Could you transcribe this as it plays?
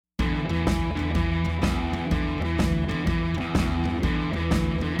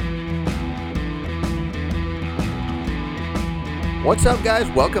What's up, guys?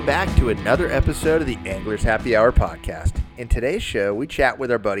 Welcome back to another episode of the Anglers Happy Hour podcast. In today's show, we chat with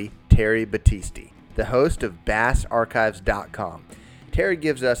our buddy Terry Battisti, the host of BassArchives.com. Terry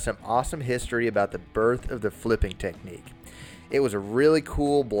gives us some awesome history about the birth of the flipping technique. It was a really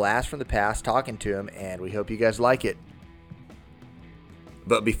cool blast from the past talking to him, and we hope you guys like it.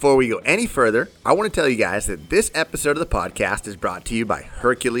 But before we go any further, I want to tell you guys that this episode of the podcast is brought to you by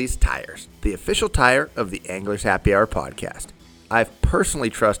Hercules Tires, the official tire of the Anglers Happy Hour podcast. I've personally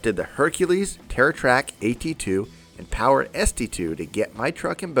trusted the Hercules TerraTrack AT2 and Power ST2 to get my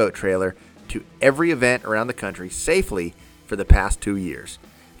truck and boat trailer to every event around the country safely for the past 2 years.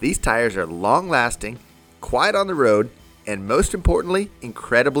 These tires are long-lasting, quiet on the road, and most importantly,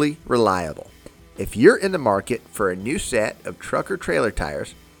 incredibly reliable. If you're in the market for a new set of truck or trailer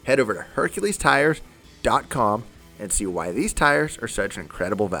tires, head over to HerculesTires.com and see why these tires are such an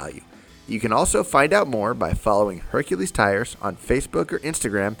incredible value. You can also find out more by following Hercules Tires on Facebook or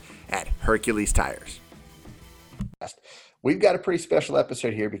Instagram at Hercules Tires. We've got a pretty special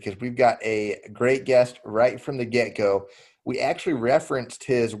episode here because we've got a great guest right from the get-go. We actually referenced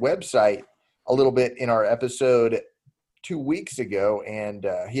his website a little bit in our episode 2 weeks ago, and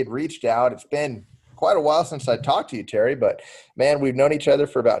he had reached out. It's been quite a while since I talked to you, Terry, but man, we've known each other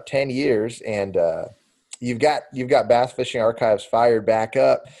for about 10 years, and you've got Bass Fishing Archives fired back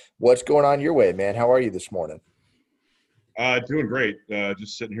up. What's going on your way, man? How are you this morning? Doing great.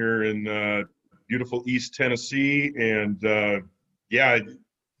 Just sitting here in beautiful East Tennessee, and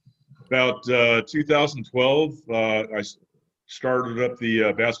about 2012, I started up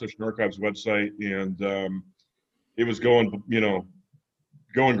the Bass Fishing Archives website, and it was going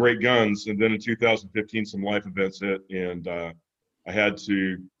great guns. And then in 2015, some life events hit, and I had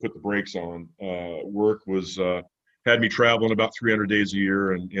to put the brakes on. Work was had me traveling about 300 days a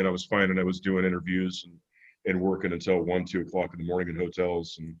year, and I was finding I was doing interviews and working until 1, 2 o'clock in the morning in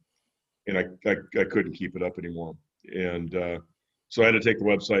hotels, and I couldn't keep it up anymore. And so I had to take the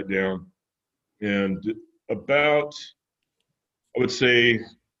website down. And about, I would say,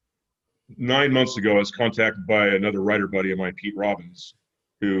 9 months ago, I was contacted by another writer buddy of mine, Pete Robbins,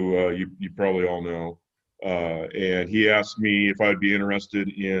 who you probably all know. And he asked me if I'd be interested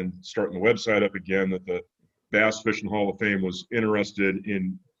in starting the website up again, that the Bass Fishing Hall of Fame was interested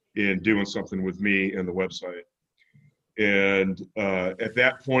in doing something with me and the website. And at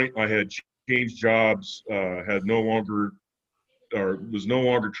that point, I had changed jobs, was no longer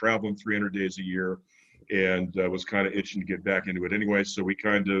traveling 300 days a year, and was kind of itching to get back into it anyway. So we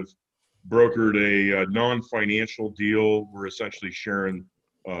kind of brokered a non-financial deal. We're essentially sharing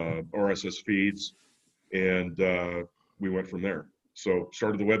RSS feeds, and we went from there. So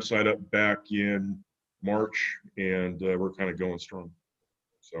started the website up back in March, and we're kind of going strong.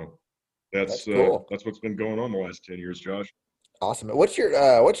 So that's cool. That's what's been going on the last 10 years, Josh. Awesome. What's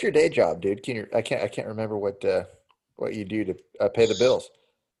your day job, dude? I can't remember what you do to pay the bills.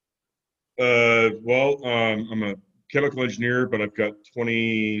 I'm a chemical engineer, but I've got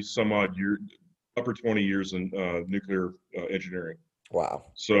 20 some odd upper 20 years in nuclear engineering. Wow.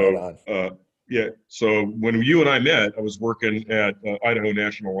 So so when you and I met, I was working at Idaho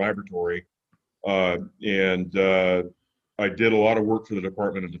National Laboratory, and I did a lot of work for the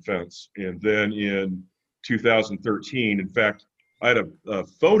Department of Defense. And then in 2013, in fact, I had a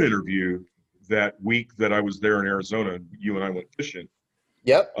phone interview that week that I was there in Arizona. You and I went fishing.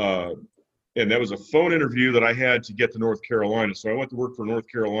 Yep. And that was a phone interview that I had to get to North Carolina. So I went to work for North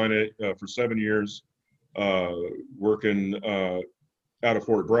Carolina for 7 years, working out of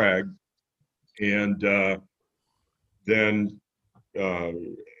Fort Bragg. And then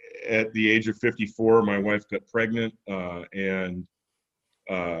at the age of 54, my wife got pregnant, and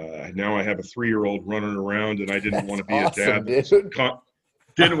now I have a 3-year-old running around, and I didn't want to be awesome, a dad.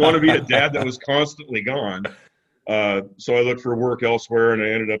 Didn't want to be a dad that was constantly gone. So I looked for work elsewhere, and I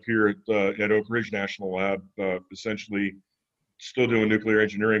ended up here at Oak Ridge National Lab, essentially still doing nuclear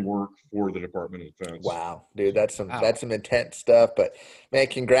engineering work for the Department of Defense. Wow, dude, that's some intense stuff. But man,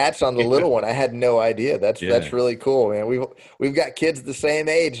 congrats on the little one. I had no idea. That's really cool, man. We've got kids the same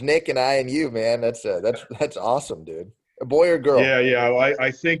age, Nick and I and you, man. That's awesome, dude. A boy or girl? Yeah.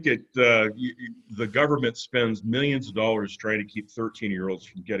 I think the government spends millions of dollars trying to keep 13-year-olds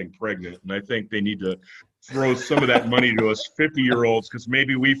from getting pregnant, and I think they need to throw some of that money to us 50-year-olds, because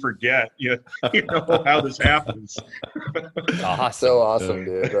maybe we forget, you know how this happens. Awesome. So awesome,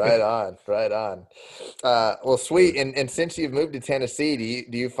 dude. Right on. Well, sweet. And since you've moved to Tennessee,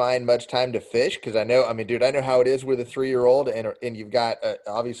 do you find much time to fish? Because I know how it is with a 3-year-old, and you've got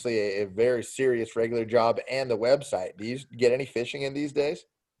obviously a very serious regular job and the website. Do you get any fishing in these days?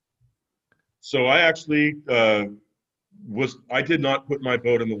 So I actually I did not put my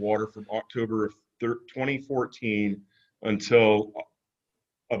boat in the water from October of 2014 until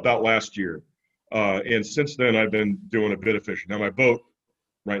about last year. And since then, I've been doing a bit of fishing. Now, my boat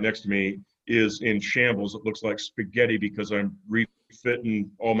right next to me is in shambles. It looks like spaghetti because I'm refitting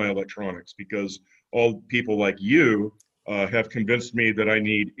all my electronics, because all people like you have convinced me that I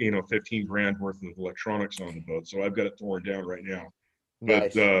need, 15 grand worth of electronics on the boat. So I've got it torn down right now.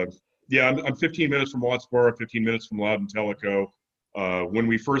 Nice. But yeah, I'm 15 minutes from Wattsboro, 15 minutes from Loudon Tellico. When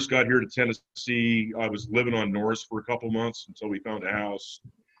we first got here to Tennessee, I was living on Norris for a couple months until we found a house.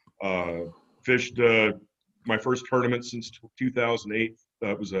 Fished my first tournament since 2008.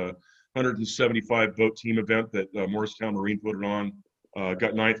 It was a 175 boat team event that Morristown Marine put it on.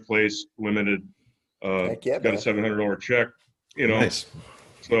 Got 9th place, limited. Heck yeah, got man. a $700 check. Nice.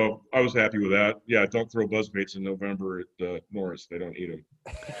 So I was happy with that. Yeah, don't throw buzzbaits in November at Norris. They don't eat them.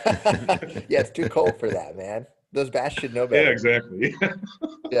 Yeah, it's too cold for that, man. Those bass should know better. Yeah, exactly.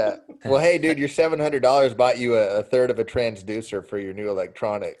 Yeah. Well, hey, dude, your $700 bought you a third of a transducer for your new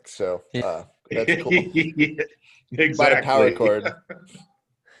electronics. So that's cool. Exactly. Bought a power cord.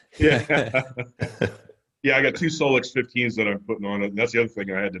 Yeah. Yeah, I got 2 Solix 15s that I'm putting on it. And that's the other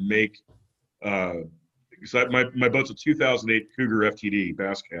thing I had to make. Because my boat's a 2008 Cougar FTD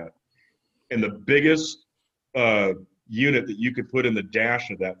Bass Cat. And the biggest unit that you could put in the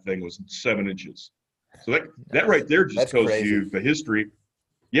dash of that thing was 7 inches. So that right there just That's tells crazy. you the history.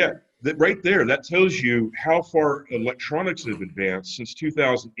 Yeah, that right there, that tells you how far electronics have advanced since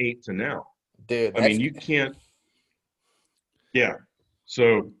 2008 to now. Dude, I mean, you can't. Yeah.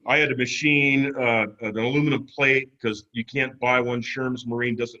 So I had to machine an aluminum plate because you can't buy one. Sherm's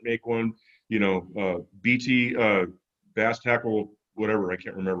Marine doesn't make one. BT Bass Tackle, whatever, I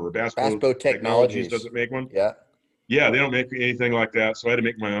can't remember. Bass Boat Technologies doesn't make one. Yeah. Yeah, they don't make anything like that. So I had to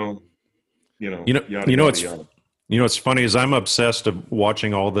make my own. What's funny is I'm obsessed of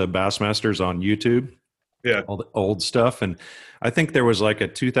watching all the Bassmasters on YouTube. Yeah. All the old stuff. And I think there was like a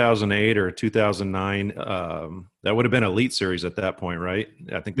 2008 or a 2009, that would have been Elite Series at that point, right?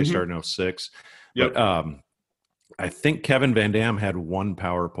 I think they started in 06. Yep. But I think Kevin Van Dam had 1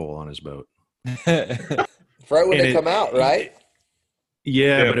 power pole on his boat. Right when they come out, right?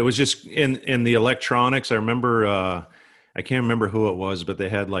 Yeah, but it was just in the electronics. I remember, I can't remember who it was, but they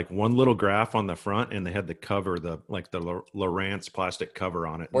had like one little graph on the front, and they had the cover, the Lowrance plastic cover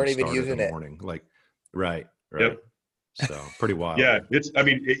on it. Weren't even using it. Morning. Like, right. Yep. So pretty wild. Yeah,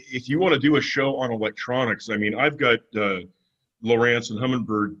 if you want to do a show on electronics, I mean, I've got Lowrance and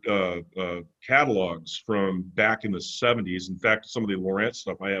Humminbird catalogs from back in the 70s. In fact, some of the Lowrance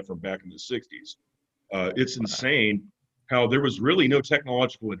stuff I have from back in the 60s. It's insane how there was really no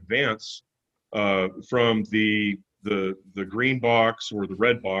technological advance from the green box or the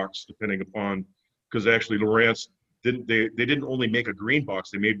red box, depending upon, because actually Lowrance didn't only make a green box,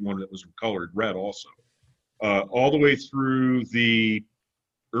 they made one that was colored red also. All the way through the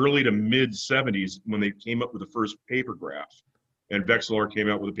early to mid 70s when they came up with the first paper graph, and Vexilar came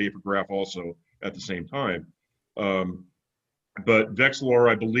out with a paper graph also at the same time. But Vexilar,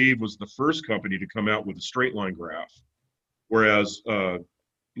 I believe, was the first company to come out with a straight line graph, whereas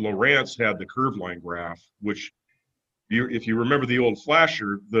Lowrance had the curved line graph, which if you remember the old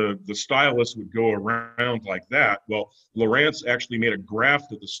flasher, the stylus would go around like that. Well, Lowrance actually made a graph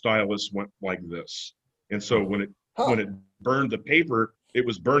that the stylus went like this. And so when it burned the paper, it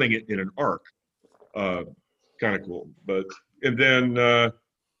was burning it in an arc. Kind of cool. And then the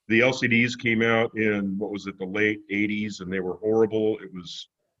LCDs came out in, the late 80s, and they were horrible.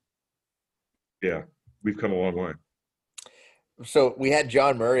 We've come a long way. So we had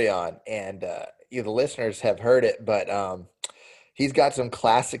John Murray on, and the listeners have heard it, but he's got some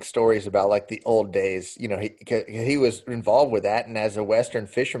classic stories about like the old days. He was involved with that, and as a Western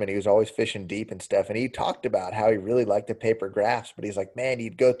fisherman, he was always fishing deep and stuff. And he talked about how he really liked the paper graphs, but he's like, man,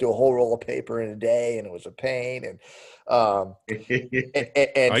 he'd go through a whole roll of paper in a day, and it was a pain. And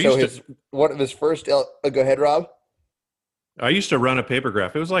one of his first. Go ahead, Rob. I used to run a paper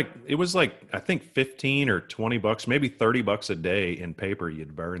graph. It was like I think 15 or 20 bucks, maybe 30 bucks a day in paper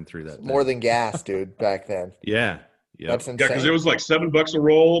you'd burn through that. More than gas, dude, back then. Yeah. That's insane. Yeah, because it was like $7 a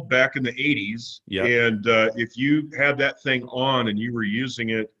roll back in the 80s. Yeah. And if you had that thing on and you were using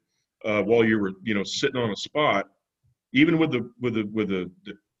it while you were, sitting on a spot, even with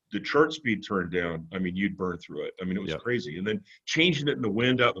the chart speed turned down, I mean, you'd burn through it. I mean, it was crazy. And then changing it in the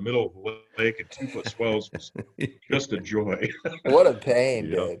wind out in the middle of the lake at 2-foot swells was just a joy. What a pain,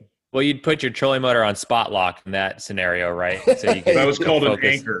 dude. Well, you'd put your trolling motor on spot lock in that scenario, right? So you that was called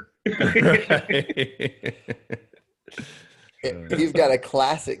focus. An anchor. He's got a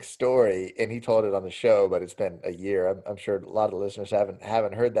classic story, and he told it on the show, but it's been a year. I'm sure a lot of listeners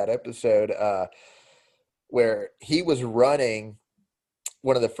haven't heard that episode, where he was running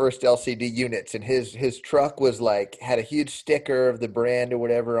one of the first LCD units, and his truck was like had a huge sticker of the brand or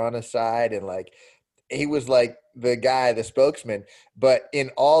whatever on his side, and like he was like the guy, the spokesman. But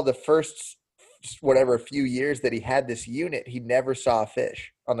in all the first whatever few years that he had this unit, he never saw a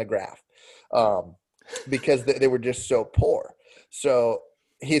fish on the graph, because they were just so poor. So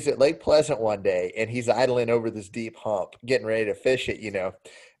he's at Lake Pleasant one day, and he's idling over this deep hump, getting ready to fish it,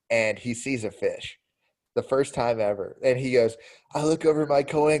 and he sees a fish. The first time ever. And he goes, I look over at my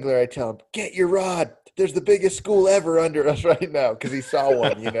co-angler, I tell him, get your rod. There's the biggest school ever under us right now, because he saw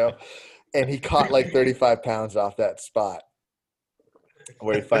one, and he caught like 35 pounds off that spot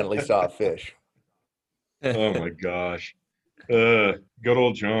where he finally saw a fish. Oh my gosh. Good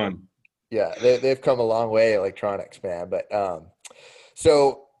old John. Yeah, they've come a long way, electronics, man. But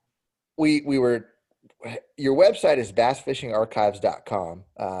so we were, your website is bassfishingarchives.com.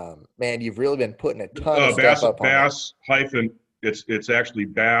 Man, you've really been putting a ton of stuff up on it. It's actually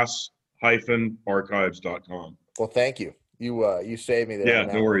bass-archives.com. Well, thank you. You saved me there. Yeah,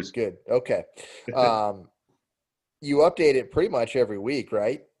 no worries. Good. Okay. You update it pretty much every week,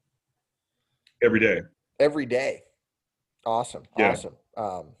 right? Every day. Every day. Awesome. Yeah. Awesome.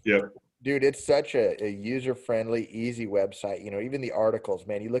 Yep. Dude, it's such a user-friendly, easy website. Even the articles,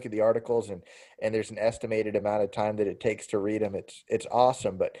 man, you look at the articles and there's an estimated amount of time that it takes to read them. It's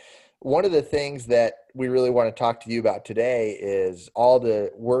awesome. But one of the things that we really want to talk to you about today is all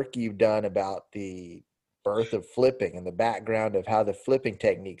the work you've done about the birth of flipping and the background of how the flipping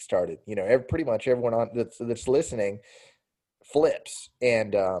technique started. Pretty much everyone that's listening flips.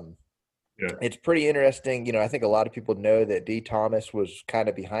 And yeah. It's pretty interesting. I think a lot of people know that Dee Thomas was kind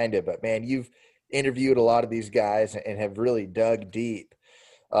of behind it, but man, you've interviewed a lot of these guys and have really dug deep.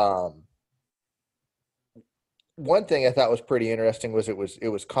 One thing I thought was pretty interesting was it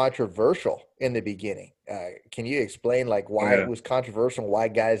was controversial in the beginning. Can you explain why it was controversial, why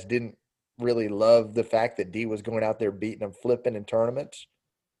guys didn't really love the fact that Dee was going out there beating them, flipping in tournaments?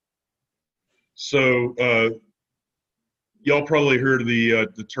 So, y'all probably heard of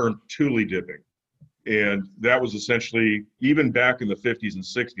the term tule dipping, and that was essentially, even back in the 50s and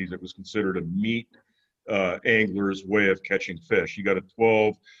 60s, it was considered a meat angler's way of catching fish. You got a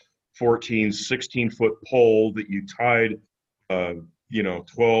 12, 14, 16-foot pole that you tied,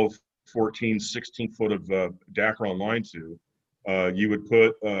 12, 14, 16 foot of Dacron line to. You would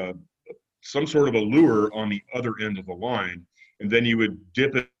put some sort of a lure on the other end of the line, and then you would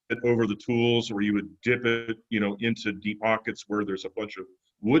dip it over the tools, or you would dip it, into deep pockets where there's a bunch of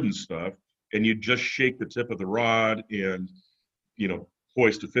wooden stuff, and you just shake the tip of the rod and,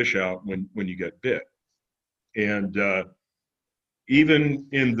 hoist a fish out when you get bit. And even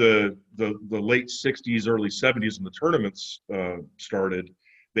in the late 60s, early 70s, when the tournaments started,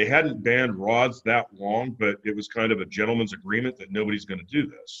 they hadn't banned rods that long, but it was kind of a gentleman's agreement that nobody's going to do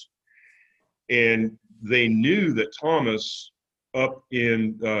this. And they knew that Thomas up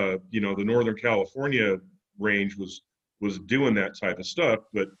in the Northern California range was doing that type of stuff,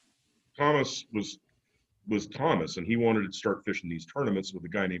 but Thomas was Thomas, and he wanted to start fishing these tournaments with a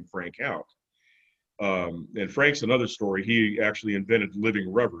guy named Frank Houck. And Frank's another story. He actually invented living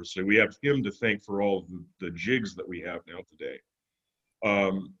rubber, so we have him to thank for all of the jigs that we have now today.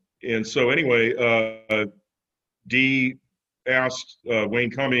 And so anyway, Dee asked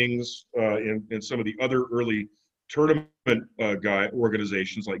Wayne Cummings and some of the other early tournament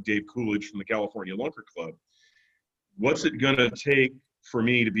organizations like Dave Coolidge from the California Lunker Club, what's it going to take for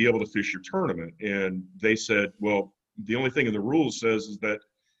me to be able to fish your tournament? And they said, well, the only thing in the rules says is that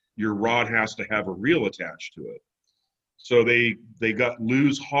your rod has to have a reel attached to it. So they got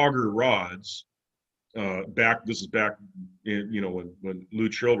Lou's Hogger rods. This is back in, when Lou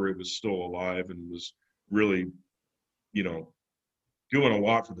Childery was still alive and was really, doing a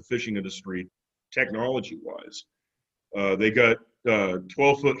lot for the fishing industry technology wise. They got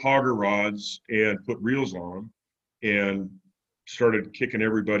 12-foot Hogger rods and put reels on and started kicking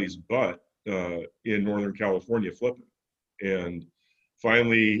everybody's butt in Northern California flipping. And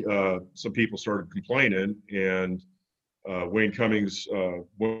finally, some people started complaining, and Wayne Cummings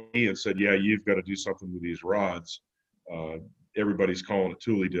went and said, yeah, you've got to do something with these rods. Everybody's calling it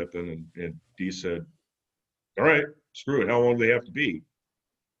tule dipping. And Dee said, all right, screw it. How long do they have to be?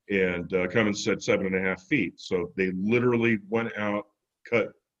 And Cummins said 7.5 feet. So they literally went out,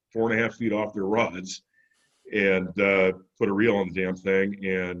 cut 4.5 feet off their rods, and put a reel on the damn thing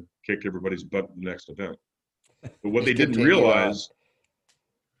and kicked everybody's butt at the next event. But what they didn't realize,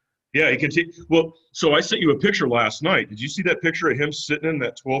 Yeah, he continued. Well, so I sent you a picture last night. Did you see that picture of him sitting in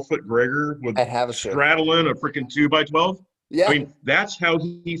that 12-foot Gregor with At Havasu. straddling a freaking 2x12? Yeah. I mean, that's how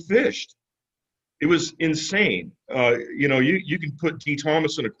he fished. It was insane. You can put D.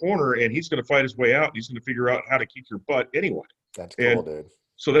 Thomas in a corner and he's going to fight his way out. And he's going to figure out how to kick your butt anyway. That's cool, dude.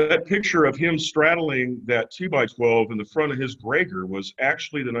 So that picture of him straddling that 2x12 in the front of his Gregor was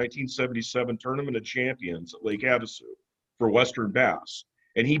actually the 1977 Tournament of Champions at Lake Havasu for Western Bass.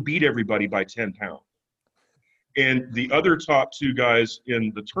 And he beat everybody by 10 pounds. And the other top two guys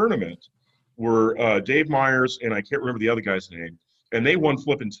in the tournament were Dave Myers, and I can't remember the other guy's name, and they won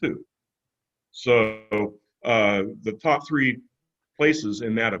flipping two. So the top three places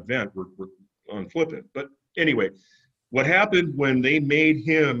in that event were on flipping. But anyway, what happened when they made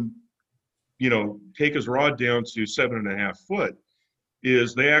him, take his rod down to 7.5 foot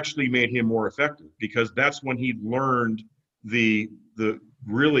is they actually made him more effective, because that's when he learned the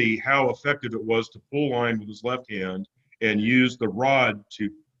really how effective it was to pull line with his left hand and use the rod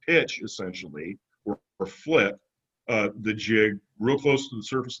to pitch essentially or flip the jig real close to the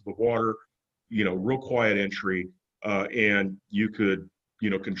surface of the water, real quiet entry, and you could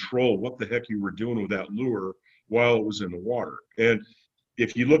control what the heck you were doing with that lure while it was in the water. And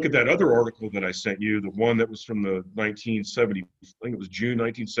if you look at that other article that I sent you, the one that was from the 1970, I think it was June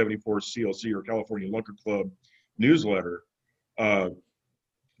 1974 CLC or California Lunker Club newsletter,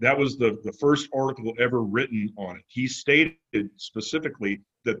 that was the first article ever written on it. He stated specifically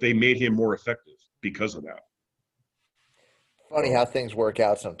that they made him more effective because of that. Funny how things work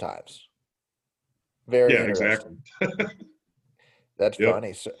out sometimes. Very interesting. Exactly. That's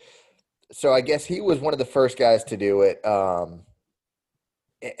funny. So I guess he was one of the first guys to do it. And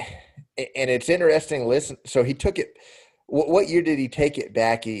it's interesting. Listen, so he took it. What year did he take it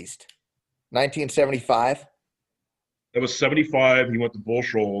back east? 1975. That was 75. He went to Bull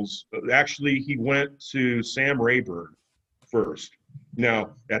Shoals. Actually, he went to Sam Rayburn first.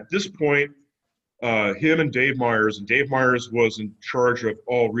 Now, at this point, him and Dave Myers was in charge of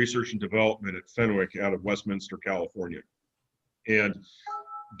all research and development at Fenwick out of Westminster, California. And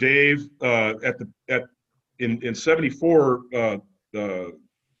Dave, in 74,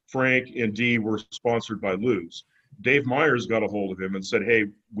 Frank and Dee were sponsored by Lew's. Dave Myers got a hold of him and said, "Hey,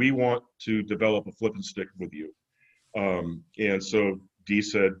 we want to develop a flip and stick with you." And so Dee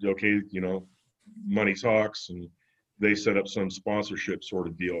said, "Okay, money talks," and they set up some sponsorship sort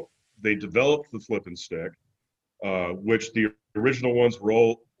of deal. They developed the flip and stick, which the original ones were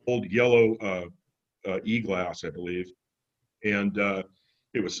all old yellow E-glass, I believe. And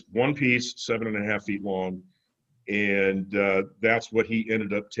it was one piece, 7.5 feet long. And that's what he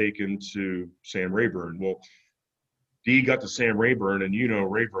ended up taking to Sam Rayburn. Well, Dee got to Sam Rayburn, and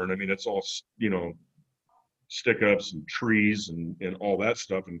Rayburn, I mean, it's all, stick-ups and trees and all that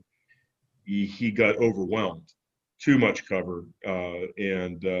stuff. And he got overwhelmed. Too much cover,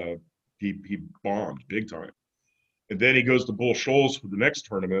 and he bombed big time. And then he goes to Bull Shoals for the next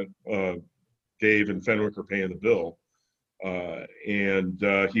tournament. Dave and Fenwick are paying the bill, and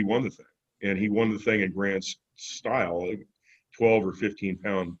he won the thing. And he won the thing in grand style, 12 or 15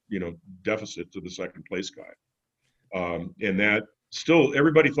 pound, deficit to the second place guy. And that still,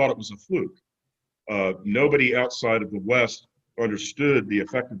 everybody thought it was a fluke. Nobody outside of the West understood the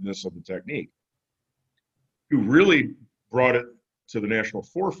effectiveness of the technique. Who really brought it to the national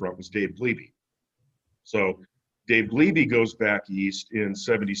forefront was Dave Glebe. So Dave Glebe goes back east in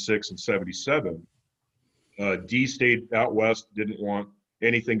 76 and 77. Dee stayed out west, didn't want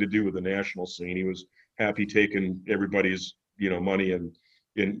anything to do with the national scene. He was happy taking everybody's, money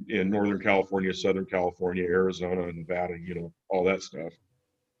in Northern California, Southern California, Arizona, Nevada, all that stuff.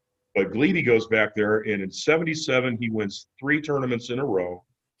 But Glebe goes back there, and in 77, he wins 3 tournaments in a row.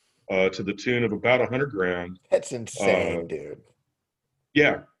 To the tune of about $100,000. That's insane, dude.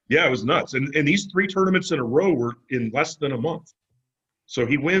 Yeah, it was nuts. And these 3 tournaments in a row were in less than a month. So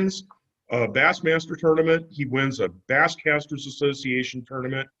he wins a Bassmaster tournament, he wins a Basscasters Association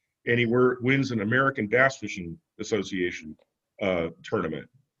tournament, and he wins an American Bass Fishing Association tournament.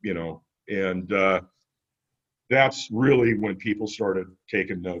 And that's really when people started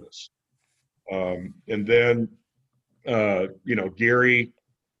taking notice. And then, Gary.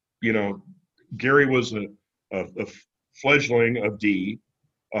 Gary was a fledgling of Dee.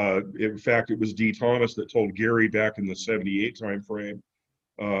 In fact, it was D. Thomas that told Gary back in the 78 timeframe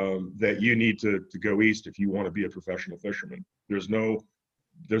that you need to go east if you want to be a professional fisherman. There's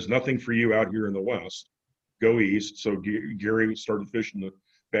nothing for you out here in the West. Go east. So Gary started fishing the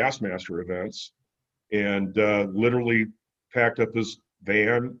Bassmaster events and literally packed up his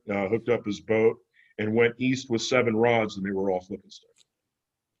van, hooked up his boat, and went east with 7 rods, and they were all flipping sticks.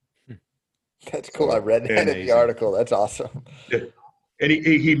 That's cool. I read that in the article. That's awesome. Yeah. And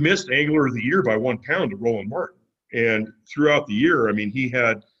he missed Angler of the Year by 1 pound to Roland Martin. And throughout the year, I mean, he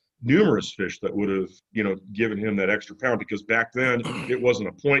had numerous fish that would have, given him that extra pound, because back then it wasn't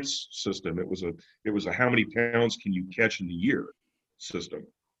a points system. It was a how many pounds can you catch in the year system,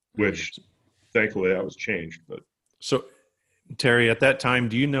 which thankfully that was changed. But so, Terry, at that time,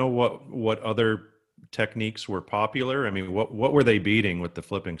 do you know what other techniques were popular? I mean, what were they beating with the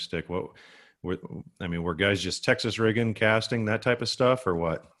flipping stick? Were guys just Texas rigging, casting, that type of stuff, or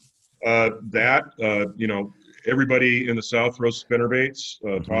what? Everybody in the South throws spinnerbaits,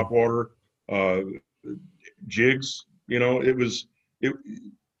 topwater, jigs.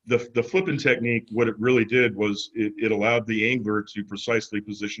 The flipping technique. What it really did was it allowed the angler to precisely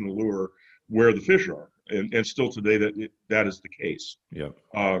position the lure where the fish are, and still today that is the case. Yeah.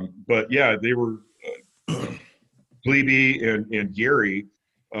 But yeah, they were Glebe and Gary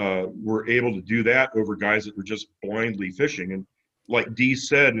were able to do that over guys that were just blindly fishing. And like Dee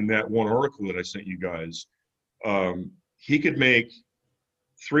said in that one article that I sent you guys, he could make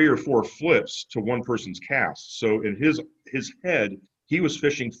 3 or 4 flips to one person's cast. So in his head, he was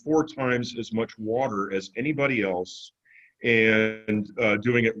fishing 4 times as much water as anybody else, and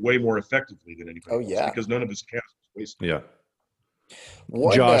doing it way more effectively than anybody else, because none of his casts was wasted. Yeah.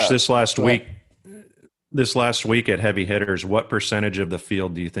 Josh, this last week at Heavy Hitters, what percentage of the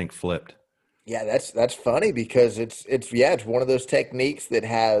field do you think flipped? Yeah, that's funny, because it's one of those techniques that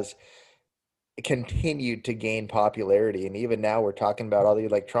has continued to gain popularity. And even now we're talking about all the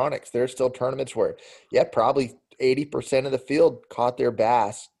electronics. There's still tournaments where, probably 80% of the field caught their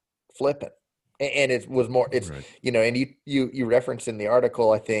bass flipping. And it was more, it's, right. And you referenced in the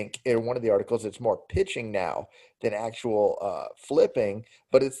article, I think in one of the articles, it's more pitching now than actual flipping,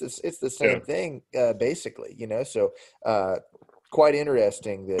 but it's the same thing, basically, so quite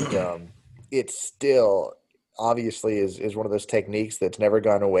interesting that it's still obviously is one of those techniques that's never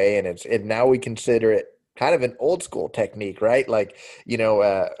gone away. And now we consider it kind of an old school technique, right? Like,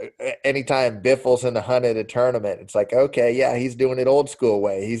 anytime Biffle's in the hunt at a tournament, it's like, okay, yeah, he's doing it old school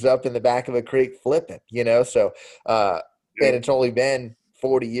way. He's up in the back of a creek flipping, so, and it's only been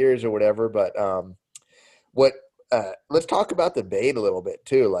 40 years or whatever. But let's talk about the bait a little bit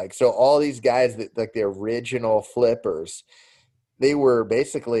too. Like, so all these guys that like the original flippers, they were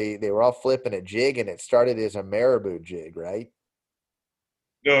all flipping a jig, and it started as a marabou jig, right?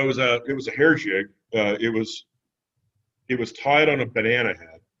 No, it was a hair jig. It was tied on a banana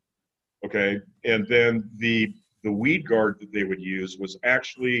head. Okay. And then the weed guard that they would use was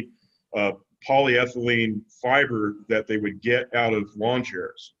actually polyethylene fiber that they would get out of lawn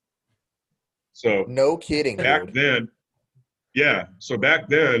chairs. So no kidding. Back then, so back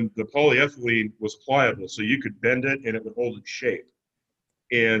then the polyethylene was pliable, so you could bend it and it would hold its shape.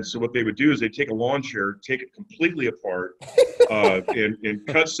 And so what they would do is they'd take a lawn chair, take it completely apart, and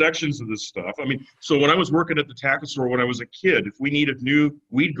cut sections of this stuff. I mean, so when I was working at the tackle store when I was a kid, if we needed new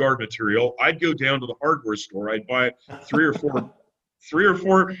weed guard material, I'd go down to the hardware store. I'd buy 3 or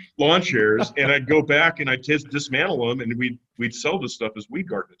 4 lawn chairs, and I'd go back and I'd dismantle them, and we'd sell this stuff as weed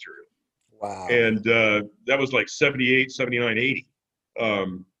guard material. Wow. And that was like 78, 79, 80,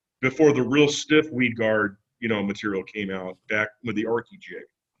 before the real stiff weed guard material came out back with the Archie jig.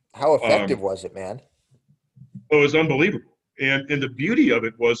 How effective was it, man? It was unbelievable. And the beauty of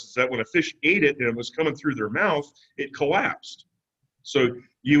it was that when a fish ate it and it was coming through their mouth, it collapsed. So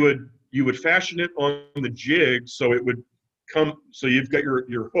you would fashion it on the jig so it would come. So you've got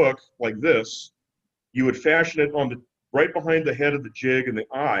your hook like this. You would fashion it on right behind the head of the jig and the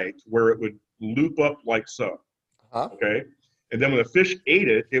eye, to where it would loop up like so. Okay. And then when the fish ate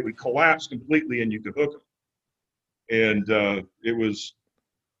it, it would collapse completely and you could hook them. And it was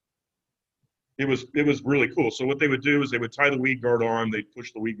really cool. So what they would do is they would tie the weed guard on, they'd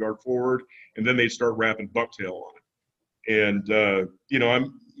push the weed guard forward, and then they'd start wrapping bucktail on it. And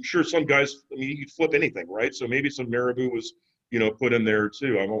I'm sure some guys, you could flip anything, right? So maybe some marabou was put in there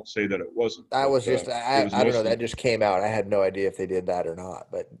too. I won't say that it wasn't. That was just I don't know. That just came out. I had no idea if they did that or not.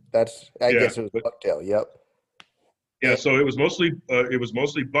 But I guess it was bucktail. Yep. Yeah. So it was mostly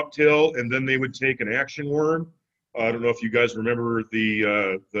bucktail, and then they would take an action worm. I don't know if you guys remember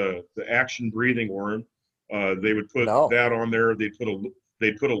the action breathing worm. They would put that on there. They'd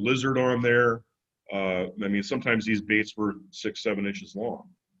put a lizard on there. I mean, sometimes these baits were 6-7 inches long.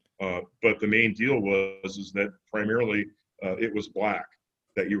 But the main deal was that primarily it was black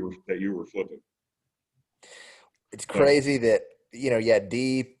that you were flipping. It's crazy that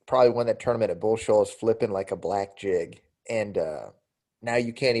Dee probably won that tournament at Bull Shoals flipping like a black jig, and now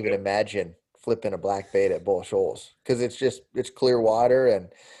you can't even imagine flipping a black bait at Bull Shoals because it's clear water, and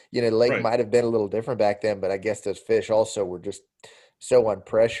the lake Right. might have been a little different back then, but I guess those fish also were just so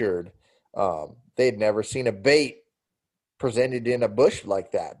unpressured. They'd never seen a bait presented in a bush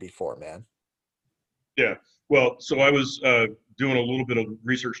like that before, man. Yeah. Well, so I was doing a little bit of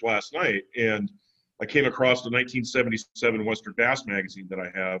research last night, and I came across the 1977 Western Bass magazine that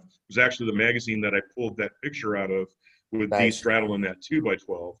I have. It was actually the magazine that I pulled that picture out of with Nice. D straddle in that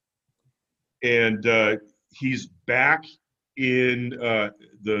 2x12. And he's back in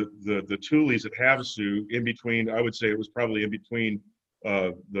the Tules at Havasu, in between. I would say it was probably in between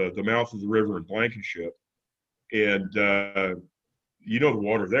the mouth of the river and Blankenship, and the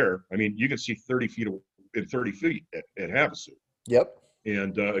water there. I mean, you can see 30 feet at Havasu. Yep.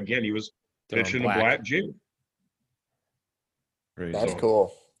 And again, he was pitching a black. black jig. That's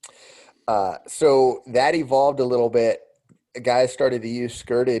cool. So that evolved a little bit. Guys started to use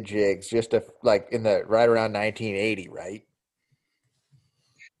skirted jigs just right around 1980, right?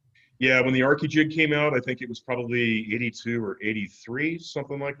 Yeah, when the Archie jig came out, I think it was probably 82 or 83,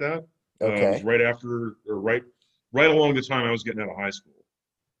 something like that. Okay. It was right after, or right along the time I was getting out of high school.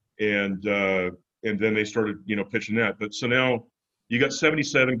 And then they started, pitching that. But so now you got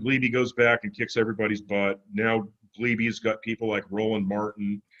 77, Glebe goes back and kicks everybody's butt. Now Glebe's got people like Roland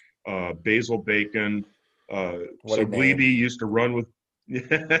Martin, Basil Bacon. So Glebe used to run with,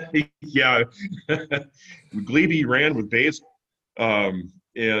 yeah, Glebe ran with Basil.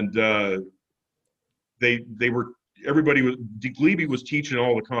 Glebe was teaching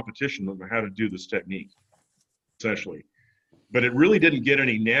all the competition on how to do this technique, essentially. But it really didn't get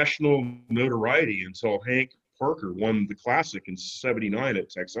any national notoriety until Hank Parker won the Classic in '79 at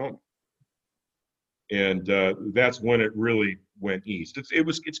Texoma. And that's when it really went east.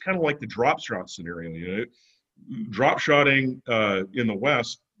 It's kind of like the drop shot scenario. Drop shotting in the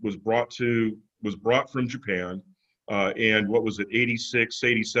West was brought from Japan, and what was it, 86,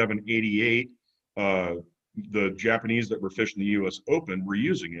 87, 88? The Japanese that were fishing the U.S. Open were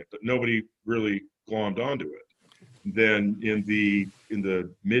using it, but nobody really glommed onto it. Then in the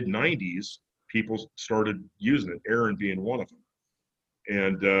mid 90s, people started using it, Aaron being one of them.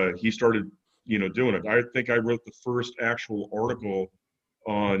 And he started, doing it. I think I wrote the first actual article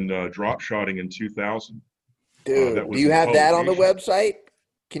on drop shotting in 2000. Dude, do you have that on the website?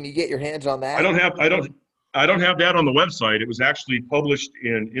 Can you get your hands on that? I don't have that on the website. It was actually published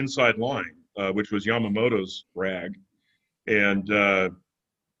in Inside Line, which was Yamamoto's rag. And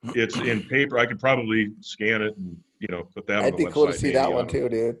it's in paper. I could probably scan it and put that on the website. It'd be cool to see that one too,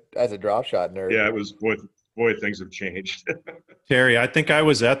 dude. As a drop shot nerd. Yeah, it was. Boy, things have changed. Terry, I think I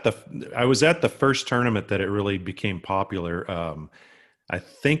was at the first tournament that it really became popular. I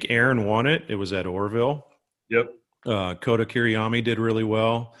think Aaron won it. It was at Orville. Yep. Kota Kiriyami did really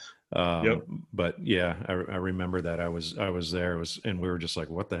well. Yep. But yeah, I remember that I was there. And we were just like,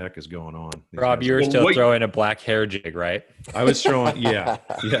 what the heck is going on? Rob, you were still throwing a black hair jig, right? I was throwing,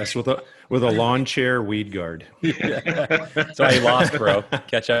 yes, with a lawn chair weed guard. That's why you lost, bro.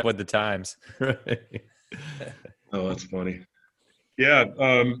 Catch up with the times. Right. Oh, that's funny. Yeah.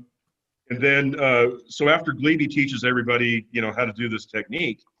 And then, so after Glebe teaches everybody, how to do this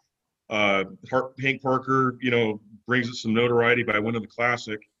technique, Hank Parker, brings it some notoriety by winning the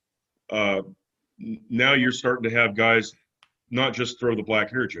Classic. Now you're starting to have guys not just throw the black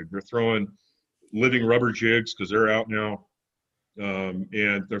hair jig, they're throwing living rubber jigs because they're out now,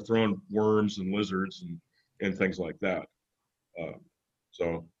 and they're throwing worms and lizards and things like that.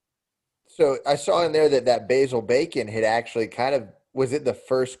 So I saw in there that Basil Bacon had actually was it the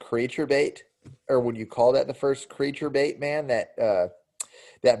first creature bait, or would you call that the first creature bait, man?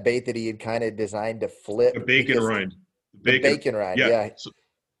 That bait that he had kind of designed to flip. The bacon rind. The bacon rind,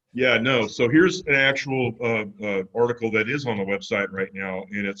 yeah. So here's an actual article that is on the website right now,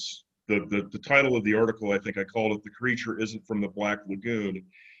 and it's the title of the article. I think I called it "The Creature Isn't from the Black Lagoon,"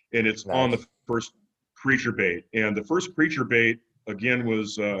 and it's nice. On the first creature bait. And the first creature bait again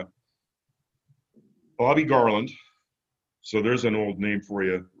was Bobby Garland. So there's an old name for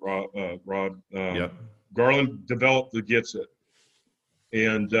you, Rod. Yep. Garland developed the Gitsit,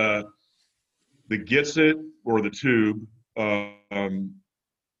 and the Gitsit, or the tube.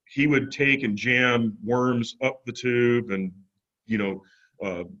 He would take and jam worms up the tube and,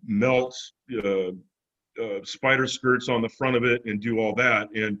 melt spider skirts on the front of it and do all that.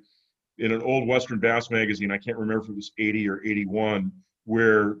 And in an old Western Bass magazine, I can't remember if it was 80 or 81,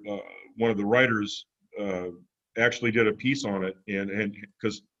 where one of the writers actually did a piece on it. And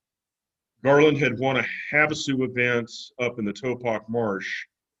because Garland had won a Havasu event up in the Topak Marsh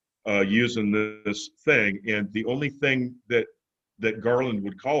using this thing. And the only thing that Garland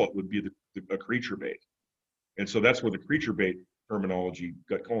would call it would be a creature bait. And so that's where the creature bait terminology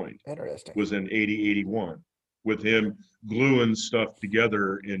got coined. Interesting. Was in 80-81 with him gluing stuff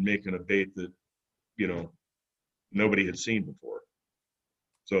together and making a bait that, nobody had seen before.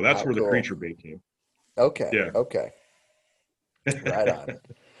 So that's where the creature bait came. Okay. Yeah. Okay. Right on.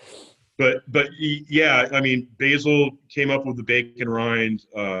 But yeah, I mean, Basil came up with the bacon rind.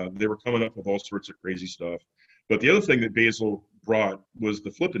 They were coming up with all sorts of crazy stuff. But the other thing that Basil brought was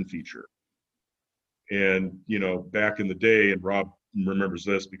the flipping feature. And, back in the day, and Rob remembers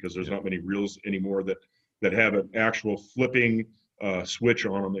this because there's not many reels anymore that have an actual flipping switch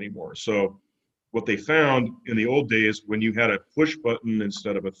on them anymore. So what they found in the old days when you had a push button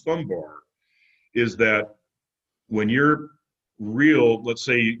instead of a thumb bar is that when your reel, let's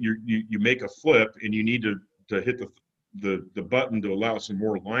say you make a flip and you need to hit the button to allow some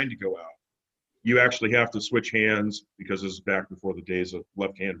more line to go out, you actually have to switch hands, because this is back before the days of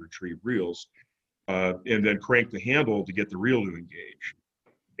left-hand retrieve reels, and then crank the handle to get the reel to engage.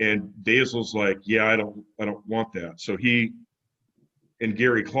 And Basil's like, yeah, I don't want that. So he and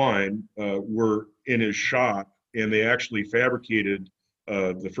Gary Klein were in his shop, and they actually fabricated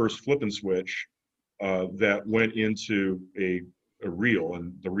the first flipping switch that went into a reel,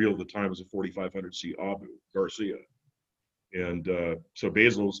 and the reel at the time was a 4500C Abu Garcia. And so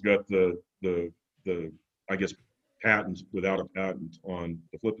Basil's got the I guess patent without a patent on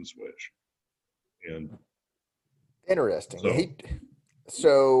the flipping switch. And interesting.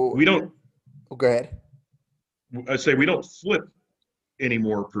 So we don't. Go ahead. I say we don't flip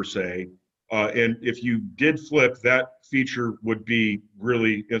anymore per se. And if you did flip, that feature would be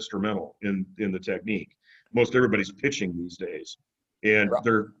really instrumental in the technique. Most everybody's pitching these days, and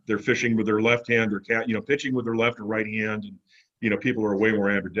they're fishing with their left hand, or pitching with their left or right hand, and people are way more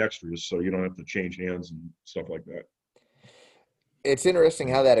ambidextrous, so you don't have to change hands and stuff like that. It's interesting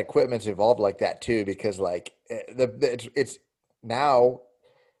how that equipment's evolved like that too, because like it's now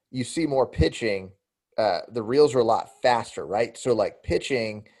you see more pitching. The reels are a lot faster, right? So like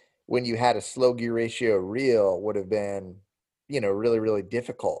pitching, when you had a slow gear ratio reel, would have been, really, really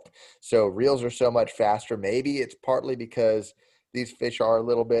difficult. So reels are so much faster. Maybe it's partly because these fish are a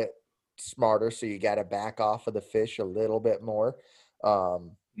little bit smarter, so you got to back off of the fish a little bit more.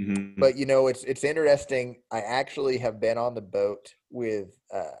 But it's interesting. I actually have been on the boat with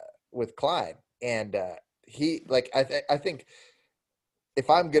Klein, and he I think if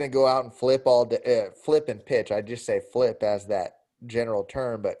I'm gonna go out and flip all day, flip and pitch, I just say flip as that general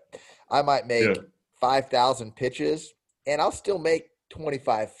term, but I might make 5,000 pitches, and I'll still make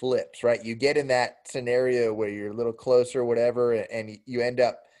 25 flips. Right? You get in that scenario where you're a little closer, whatever, and you end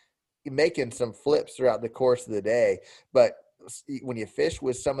up making some flips throughout the course of the day. But when you fish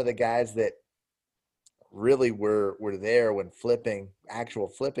with some of the guys that really were there when actual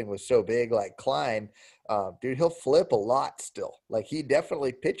flipping was so big, like Klein, dude, he'll flip a lot still. Like, he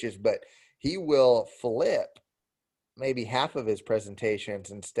definitely pitches, but he will flip maybe half of his presentations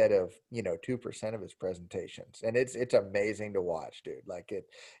instead of 2% of his presentations, and it's amazing to watch, dude. Like,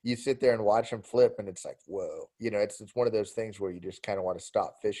 you sit there and watch him flip, and it's like, whoa, it's one of those things where you just kind of want to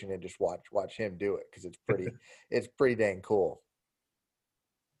stop fishing and just watch him do it, because it's pretty dang cool.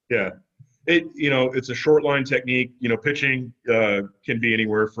 Yeah, it's a short line technique. Pitching can be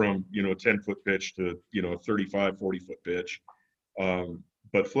anywhere from a 10-foot pitch to a 35-40-foot pitch,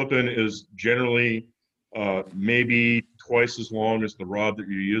 but flipping is generally maybe twice as long as the rod that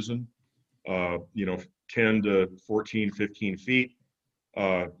you're using, 10 to 14, 15 feet.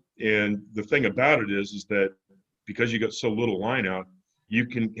 And the thing about it is that because you got so little line out, you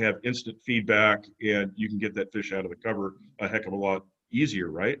can have instant feedback, and you can get that fish out of the cover a heck of a lot easier,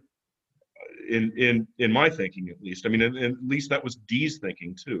 right? In my thinking, at least. I mean, and at least that was Dee's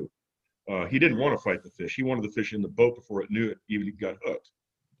thinking too. He didn't want to fight the fish. He wanted the fish in the boat before it knew it even got hooked.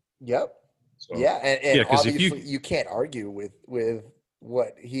 Yep. So, and obviously you can't argue with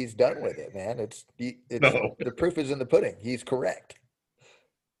what he's done with it, man. The proof is in the pudding. He's correct.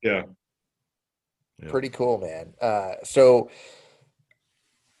 Yeah. Pretty cool, man. So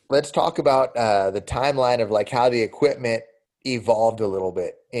let's talk about the timeline of like how the equipment evolved a little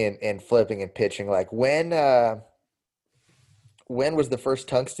bit in flipping and pitching. Like, when was the first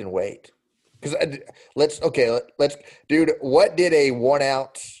tungsten weight? Because let's dude, what did a 1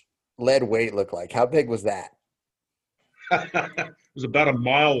 ounce lead weight look like? How big was that? It was about a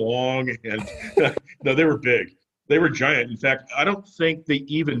mile long, and no, they were big. They were giant. In fact, I don't think they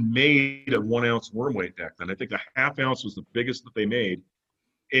even made a 1 ounce worm weight back then. I think a ½ ounce was the biggest that they made,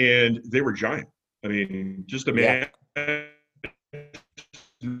 and they were giant. I mean, just imagine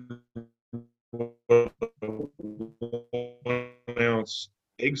 1 ounce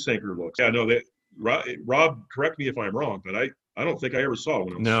egg sinker looks. Yeah, no, that Rob, correct me if I'm wrong, but I don't think I ever saw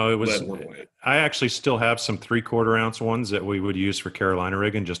one. No, it was. One-way. I actually still have some 3/4 ounce ones that we would use for Carolina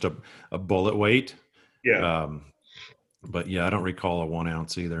rigging, just a bullet weight. Yeah. But yeah, I don't recall a 1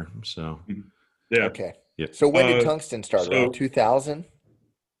 ounce either. So yeah. Okay. Yeah. So when did tungsten start? Around 2000?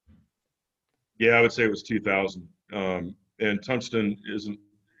 Yeah, I would say it was 2000. And tungsten isn't.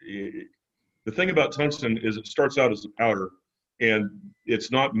 The thing about tungsten is it starts out as a powder, and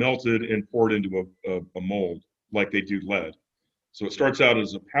it's not melted and poured into a mold like they do lead. So it starts out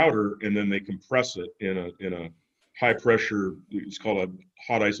as a powder, and then they compress it in a high pressure. It's called a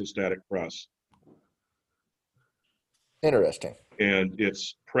hot isostatic press. Interesting. And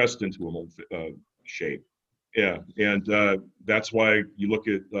it's pressed into a mold shape. Yeah, and that's why you look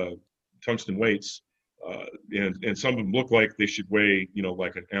at tungsten weights, and some of them look like they should weigh,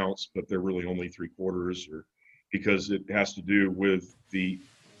 like an ounce, but they're really only 3/4, or because it has to do with the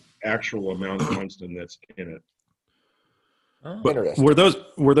actual amount of tungsten that's in it. Oh. But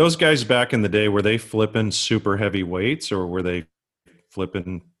were those guys back in the day? Were they flipping super heavy weights, or were they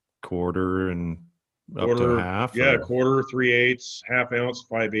flipping quarter and up to half? Yeah, or? quarter, 3/8, half ounce,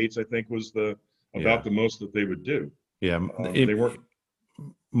 5/8. I think was the most that they would do. Yeah, they weren't.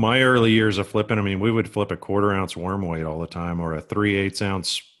 My early years of flipping, I mean, we would flip a 1/4 ounce worm weight all the time, or a 3/8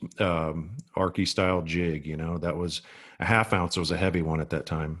 ounce Arky style jig. That was a half ounce. Was a heavy one at that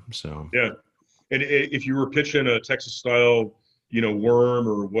time. So yeah, and if you were pitching a Texas style, worm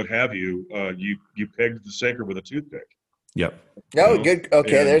or what have you, you pegged the sinker with a toothpick. Yep. No, good.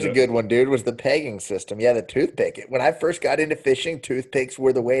 Okay, there's a good one, dude. Was the pegging system? Yeah, the toothpick. When I first got into fishing, toothpicks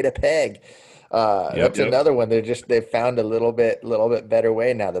were the way to peg. That's another one. They've found a little bit better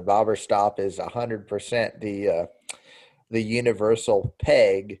way now. The bobber stop is 100% the universal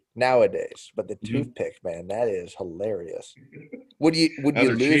peg nowadays. But the toothpick, man, that is hilarious. Would you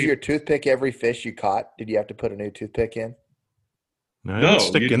lose your toothpick every fish you caught? Did you have to put a new toothpick in? No, it would